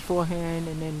beforehand,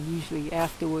 and then usually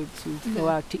afterwards we go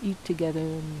out to eat together,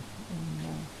 and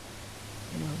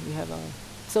we have our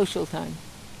social time.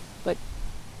 But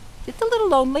it's a little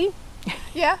lonely.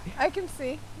 Yeah, I can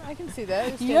see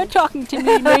that. You're talking to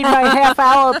me made my half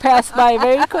hour pass by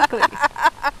very quickly.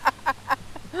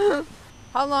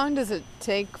 How long does it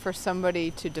take for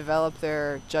somebody to develop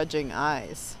their judging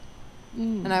eyes?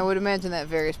 And I would imagine that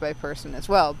varies by person as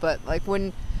well, but like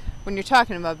when you're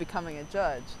talking about becoming a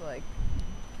judge, like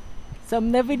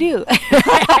some never do.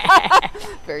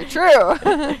 Very true.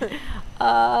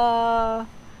 I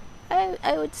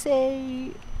would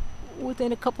say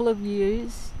within a couple of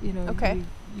years, you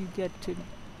get to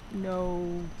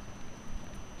know,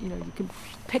 you can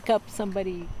pick up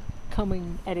somebody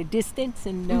coming at a distance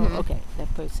and know, okay,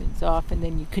 that person's off, and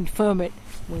then you confirm it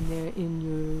when they're in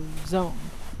your zone.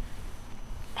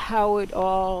 How it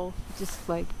all, just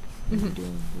like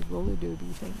doing the roller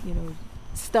derby thing,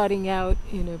 starting out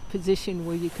in a position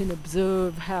where you can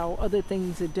observe how other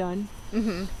things are done.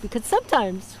 Because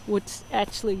sometimes what's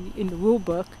actually in the rule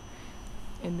book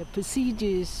and the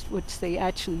procedures which they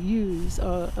actually use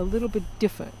are a little bit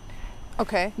different.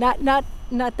 Okay. Not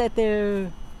that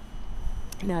they're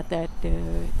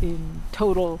in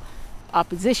total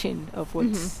opposition of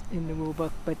what's in the rule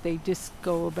book, but they just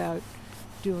go about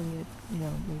doing it,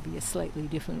 maybe a slightly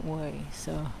different way.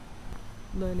 So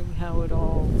learning how it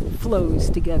all flows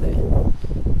together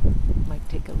might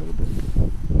take a little bit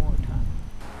more time.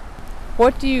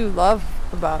 What do you love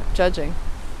about judging?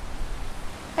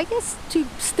 I guess to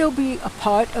still be a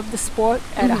part of the sport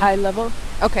at a high level.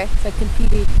 Okay. So I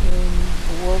competed in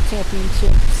the World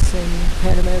Championships and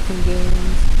Pan American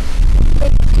Games,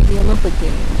 to the Olympic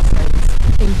Games. I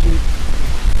was injured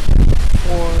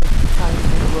 4 times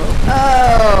in a row.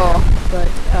 Oh! But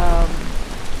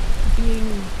being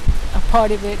a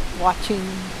part of it, watching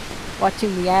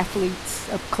the athletes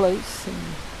up close, and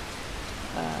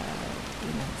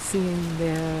seeing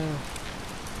their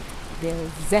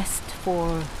zest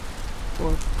for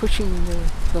pushing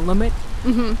the limit,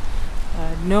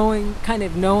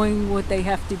 knowing what they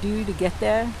have to do to get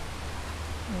there,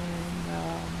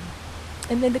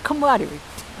 and then the camaraderie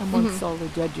amongst all the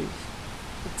judges.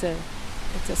 It's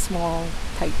a small,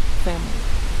 tight family.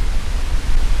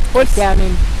 Down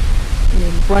in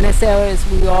Buenos Aires,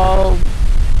 we all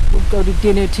would go to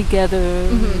dinner together,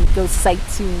 we'd go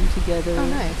sightseeing together. Oh,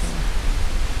 nice.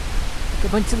 Like a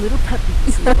bunch of little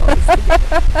puppies we were always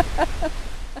together.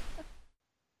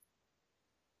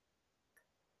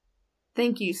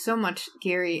 Thank you so much,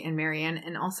 Gary and Marianne,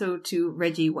 and also to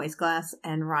Reggie Weissglass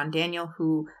and Ron Daniel,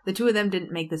 who the two of them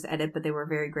didn't make this edit, but they were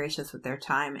very gracious with their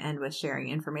time and with sharing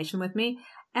information with me.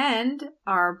 And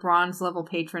our bronze level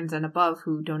patrons and above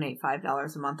who donate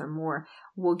 $5 a month or more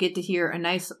will get to hear a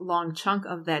nice long chunk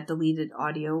of that deleted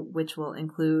audio, which will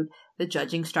include the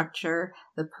judging structure,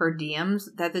 the per diems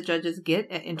that the judges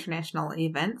get at international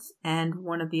events, and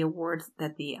one of the awards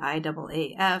that the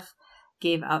IAAF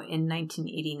gave out in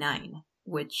 1989,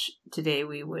 which today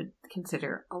we would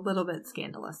consider a little bit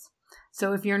scandalous.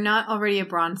 So if you're not already a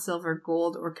bronze, silver,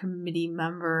 gold, or committee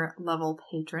member level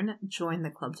patron, join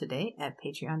the club today at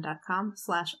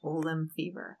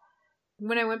patreon.com/OlimFever.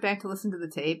 When I went back to listen to the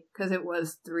tape, because it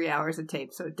was 3 hours of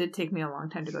tape, so it did take me a long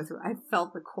time to go through, I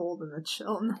felt the cold and the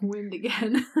chill and the wind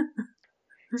again.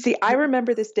 See, I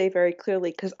remember this day very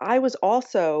clearly because I was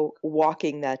also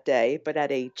walking that day, but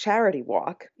at a charity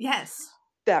walk. Yes.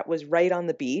 That was right on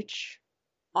the beach.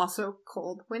 also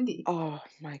cold, windy. Oh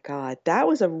my God. That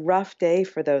was a rough day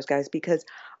for those guys because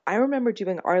I remember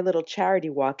doing our little charity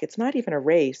walk. It's not even a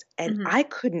race. And I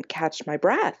couldn't catch my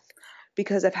breath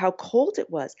because of how cold it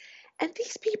was. And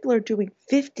these people are doing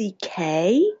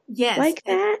 50K like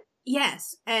that?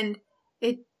 Yes. And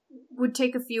it would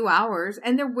take a few hours.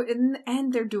 And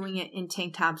they're doing it in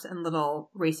tank tops and little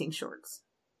racing shorts.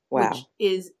 Wow. Which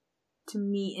is, to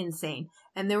me, insane.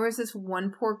 And there was this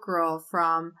one poor girl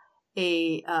from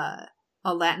a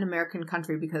Latin American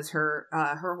country because her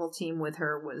whole team with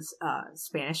her was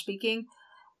Spanish speaking,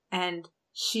 and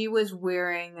she was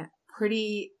wearing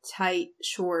pretty tight,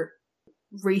 short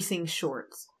racing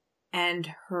shorts, and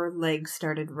her legs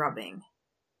started rubbing,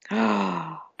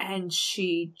 and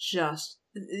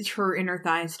her inner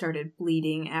thighs started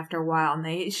bleeding after a while,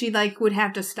 and she would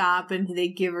have to stop, and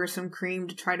they'd give her some cream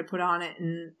to try to put on it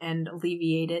and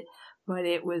alleviate it, but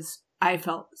I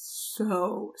felt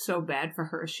so bad for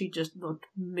her. She just looked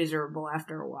miserable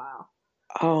after a while.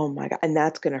 Oh my God. And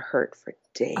that's going to hurt for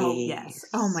days. Oh, yes.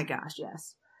 Oh my gosh,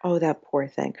 yes. Oh, that poor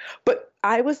thing. But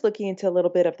I was looking into a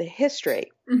little bit of the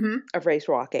history of race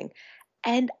walking.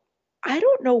 And I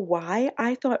don't know why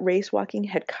I thought race walking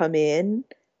had come in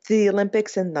to the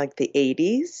Olympics in like the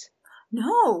 80s.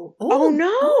 No.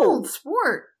 Old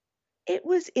sport. It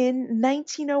was in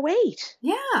 1908.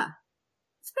 Yeah.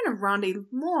 It's been around a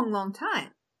long, long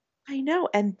time. I know.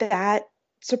 And that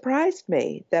surprised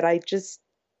me that I just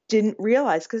didn't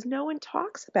realize because no one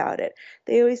talks about it.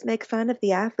 They always make fun of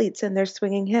the athletes and their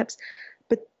swinging hips.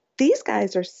 But these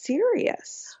guys are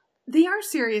serious. They are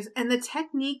serious. And the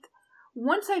technique,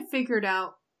 once I figured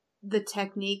out the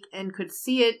technique and could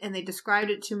see it and they described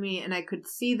it to me and I could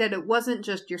see that it wasn't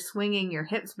just you're swinging your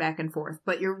hips back and forth,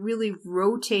 but you're really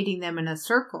rotating them in a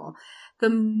circle.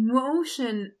 The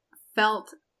motion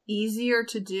felt easier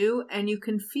to do, and you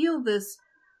can feel this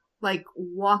like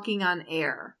walking on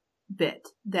air bit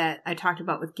that I talked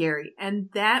about with Gary, and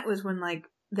that was when like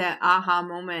that aha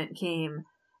moment came,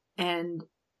 and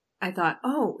I thought,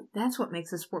 oh, that's what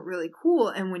makes the sport really cool.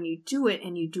 And when you do it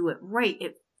and you do it right,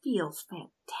 it feels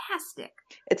fantastic.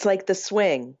 It's like the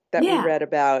swing that we read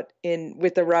about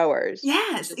with the rowers.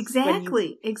 Yes,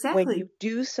 exactly. When you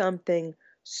do something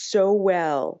so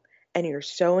well and you're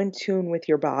so in tune with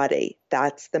your body,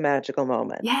 that's the magical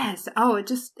moment. Yes. Oh,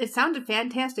 it sounded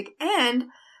fantastic. And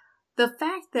the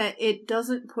fact that it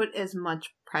doesn't put as much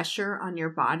pressure on your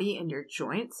body and your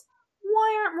joints.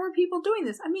 Why aren't more people doing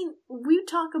this? I mean, we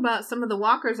talk about some of the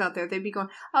walkers out there. They'd be going,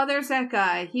 oh, there's that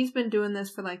guy. He's been doing this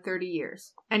for like 30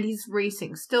 years. And he's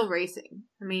still racing.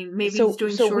 I mean, maybe he's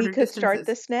doing shorter distances. So we could start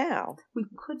this now. We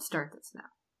could start this now.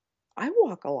 I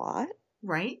walk a lot.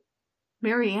 Right?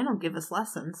 Marianne will give us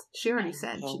lessons. She already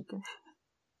said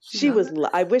she was.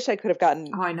 I wish I could have gotten.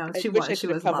 Oh, I know. She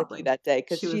was lovely that day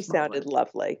because she sounded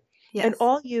lovely. Yes. And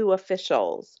all you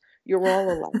officials, you're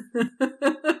all alike.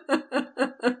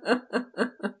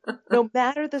 No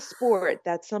matter the sport,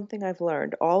 that's something I've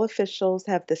learned. All officials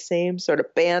have the same sort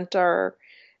of banter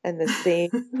and the same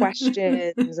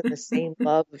questions and the same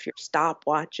love of your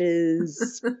stopwatches.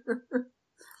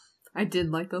 I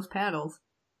did like those paddles.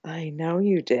 I know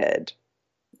you did.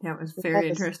 Yeah, it was very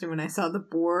interesting when I saw the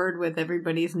board with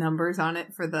everybody's numbers on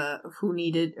it for who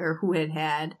needed or who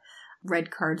had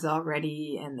red cards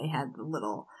already, and they had the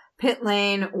little pit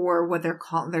lane, or what they're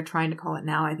trying to call it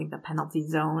now, I think the penalty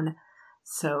zone.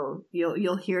 So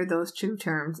you'll hear those two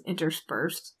terms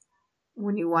interspersed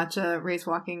when you watch a race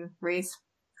walking race.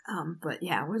 But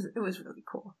yeah, it was really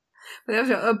cool.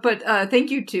 But thank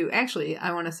you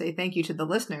I want to say thank you to the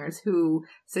listeners who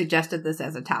suggested this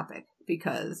as a topic,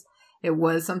 because it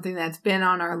was something that's been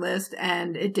on our list,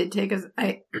 and it did take us,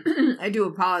 I do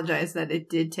apologize that it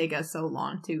did take us so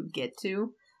long to get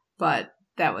to, but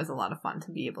that was a lot of fun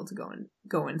to be able to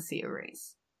go and see a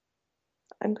race.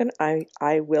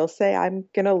 I will say I'm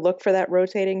gonna look for that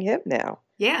rotating hip now.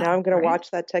 Yeah. Now I'm gonna watch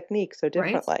that technique so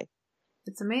differently. Right?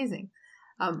 It's amazing.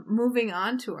 Moving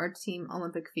on to our Team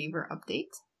Olympic Fever update.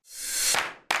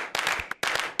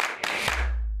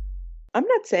 I'm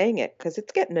not saying it because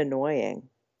it's getting annoying.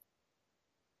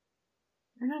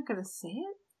 You're not gonna say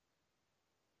it?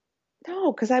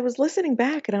 No, because I was listening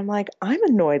back and I'm like, I'm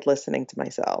annoyed listening to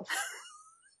myself.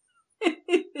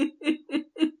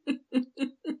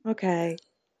 Okay.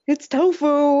 It's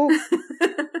tofu.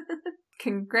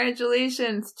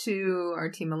 Congratulations to our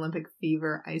Team Olympic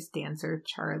Fever ice dancer,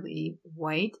 Charlie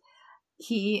White.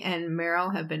 He and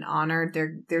Meryl have been honored.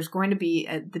 There's going to be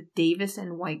the Davis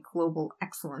and White Global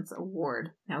Excellence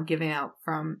Award now given out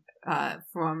from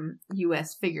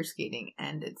U.S. figure skating,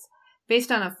 and it's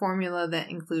based on a formula that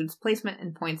includes placement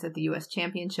and points at the U.S.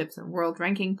 Championships and world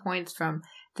ranking points from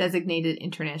designated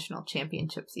international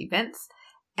championships events.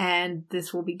 And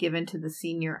this will be given to the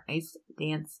senior ice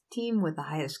dance team with the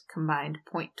highest combined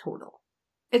point total.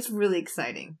 It's really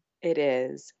exciting. It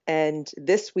is. And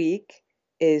this week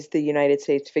is the United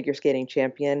States figure skating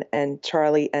champion, and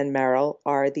Charlie and Meryl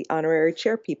are the honorary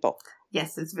chair people.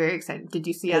 Yes, it's very exciting. Did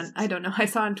you see I don't know, I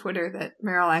saw on Twitter that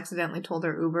Meryl accidentally told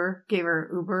her gave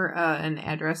her Uber an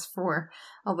address for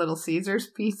a Little Caesars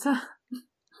pizza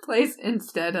place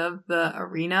instead of the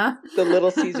arena. The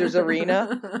Little Caesars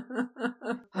arena.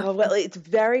 Oh, well, it's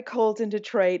very cold in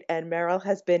Detroit, and Meryl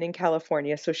has been in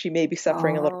California, so she may be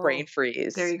suffering a little brain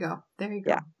freeze. There you go.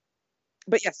 Yeah.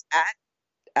 But yes,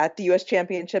 at the U.S.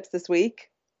 Championships this week,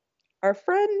 our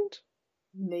friend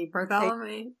Nate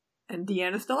Bartholomew and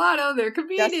Deanna Stellato, they're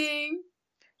competing.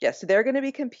 Yes, so they're going to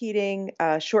be competing.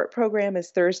 Short program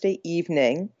is Thursday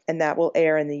evening, and that will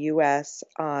air in the U.S.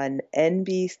 on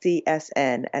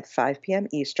NBCSN at 5 p.m.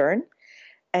 Eastern.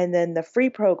 And then the free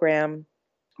program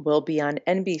will be on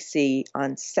NBC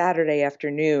on Saturday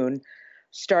afternoon,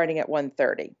 starting at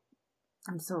 1:30.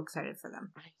 I'm so excited for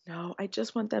them. I know. I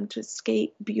just want them to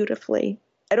skate beautifully.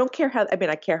 I don't care how,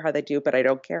 I care how they do, but I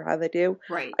don't care how they do.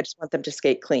 Right. I just want them to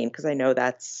skate clean because I know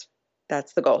that's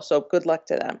the goal. So good luck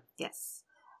to them. Yes.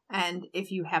 And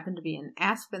if you happen to be in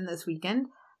Aspen this weekend,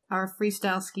 our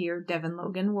freestyle skier Devin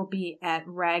Logan will be at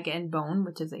Rag and Bone,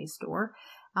 which is a store,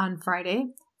 on Friday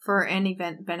for an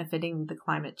event benefiting the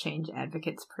Climate Change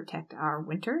Advocates Protect Our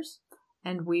Winters.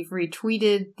 And we've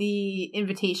retweeted the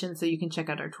invitation so you can check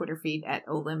out our Twitter feed at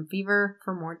Olymp Fever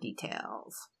for more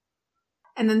details.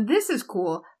 And then this is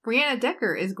cool. Brianna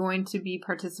Decker is going to be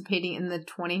participating in the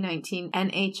 2019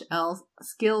 NHL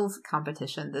Skills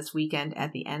Competition this weekend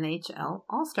at the NHL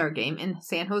All-Star Game in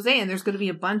San Jose. And there's going to be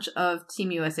a bunch of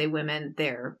Team USA women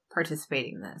there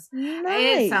participating in this.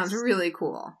 Nice. It sounds really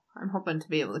cool. I'm hoping to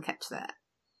be able to catch that.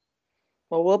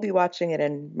 Well, we'll be watching it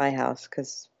in my house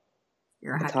because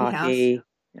you're a hockey house.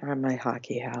 I'm my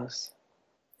hockey house.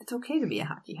 It's okay to be a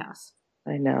hockey house.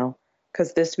 I know.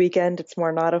 Because this weekend, it's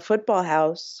more not a football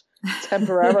house,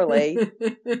 temporarily.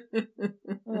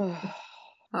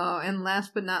 And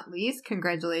last but not least,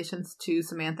 congratulations to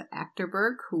Samantha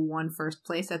Achterberg, who won first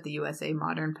place at the USA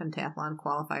Modern Pentathlon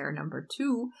Qualifier number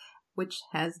 2, which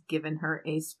has given her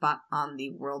a spot on the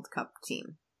World Cup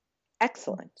team.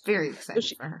 Excellent. Very excited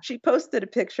so for her. She posted a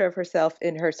picture of herself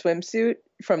in her swimsuit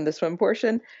from the swim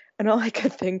portion, and all I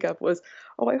could think of was,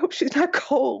 oh, I hope she's not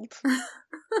cold.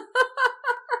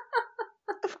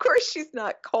 Of course she's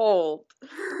not cold,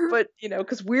 but,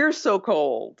 because we're so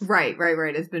cold. Right.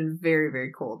 It's been very,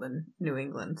 very cold in New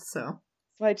England, so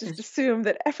I just assume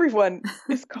that everyone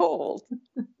is cold.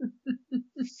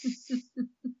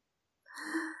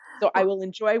 So I will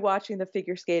enjoy watching the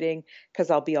figure skating because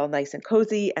I'll be all nice and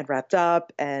cozy and wrapped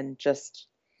up and just...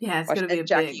 Yeah, it's going to be a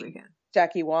big weekend.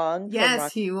 Jackie Wong.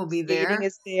 Yes, he will be there. Skating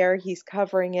is there. He's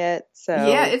covering it. So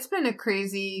yeah, it's been a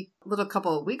crazy little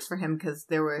couple of weeks for him because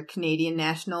there were Canadian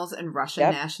nationals and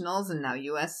Russian nationals and now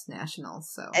U.S.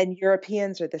 nationals. So and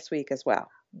Europeans are this week as well.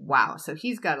 Wow. So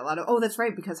he's got a lot of... Oh, that's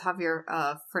right, because Javier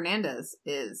Fernandez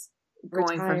is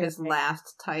going for his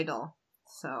last title.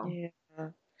 So yeah.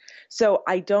 So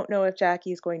I don't know if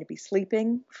Jackie is going to be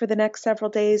sleeping for the next several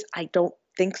days. I don't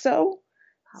think so.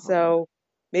 Probably. So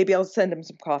maybe I'll send him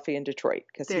some coffee in Detroit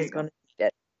because he's going to need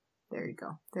it. There you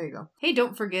go. Hey,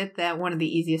 don't forget that one of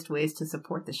the easiest ways to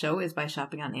support the show is by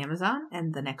shopping on Amazon.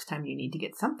 And the next time you need to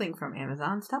get something from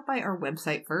Amazon, stop by our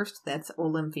website first. That's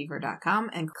olympfever.com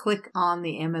and click on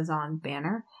the Amazon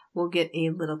banner. We'll get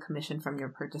a little commission from your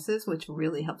purchases, which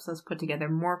really helps us put together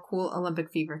more cool Olympic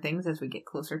Fever things as we get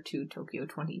closer to Tokyo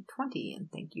 2020.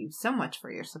 And thank you so much for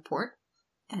your support.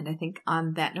 And I think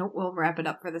on that note, we'll wrap it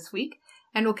up for this week.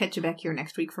 And we'll catch you back here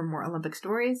next week for more Olympic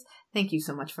stories. Thank you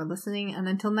so much for listening. And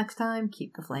until next time,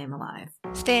 keep the flame alive.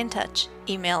 Stay in touch.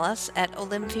 Email us at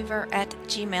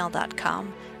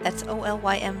olympfever@gmail.com. That's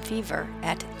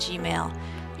OLYMfever@gmail.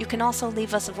 You can also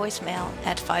leave us a voicemail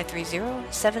at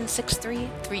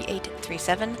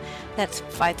 530-763-3837. That's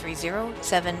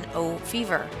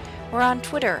 530-70-FEVER. We're on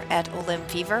Twitter at Olymp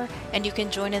Fever, and you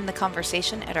can join in the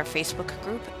conversation at our Facebook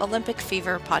group, Olympic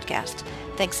Fever Podcast.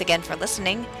 Thanks again for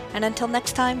listening, and until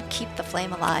next time, keep the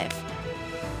flame alive.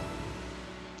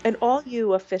 And all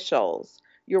you officials,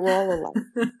 you're all alive.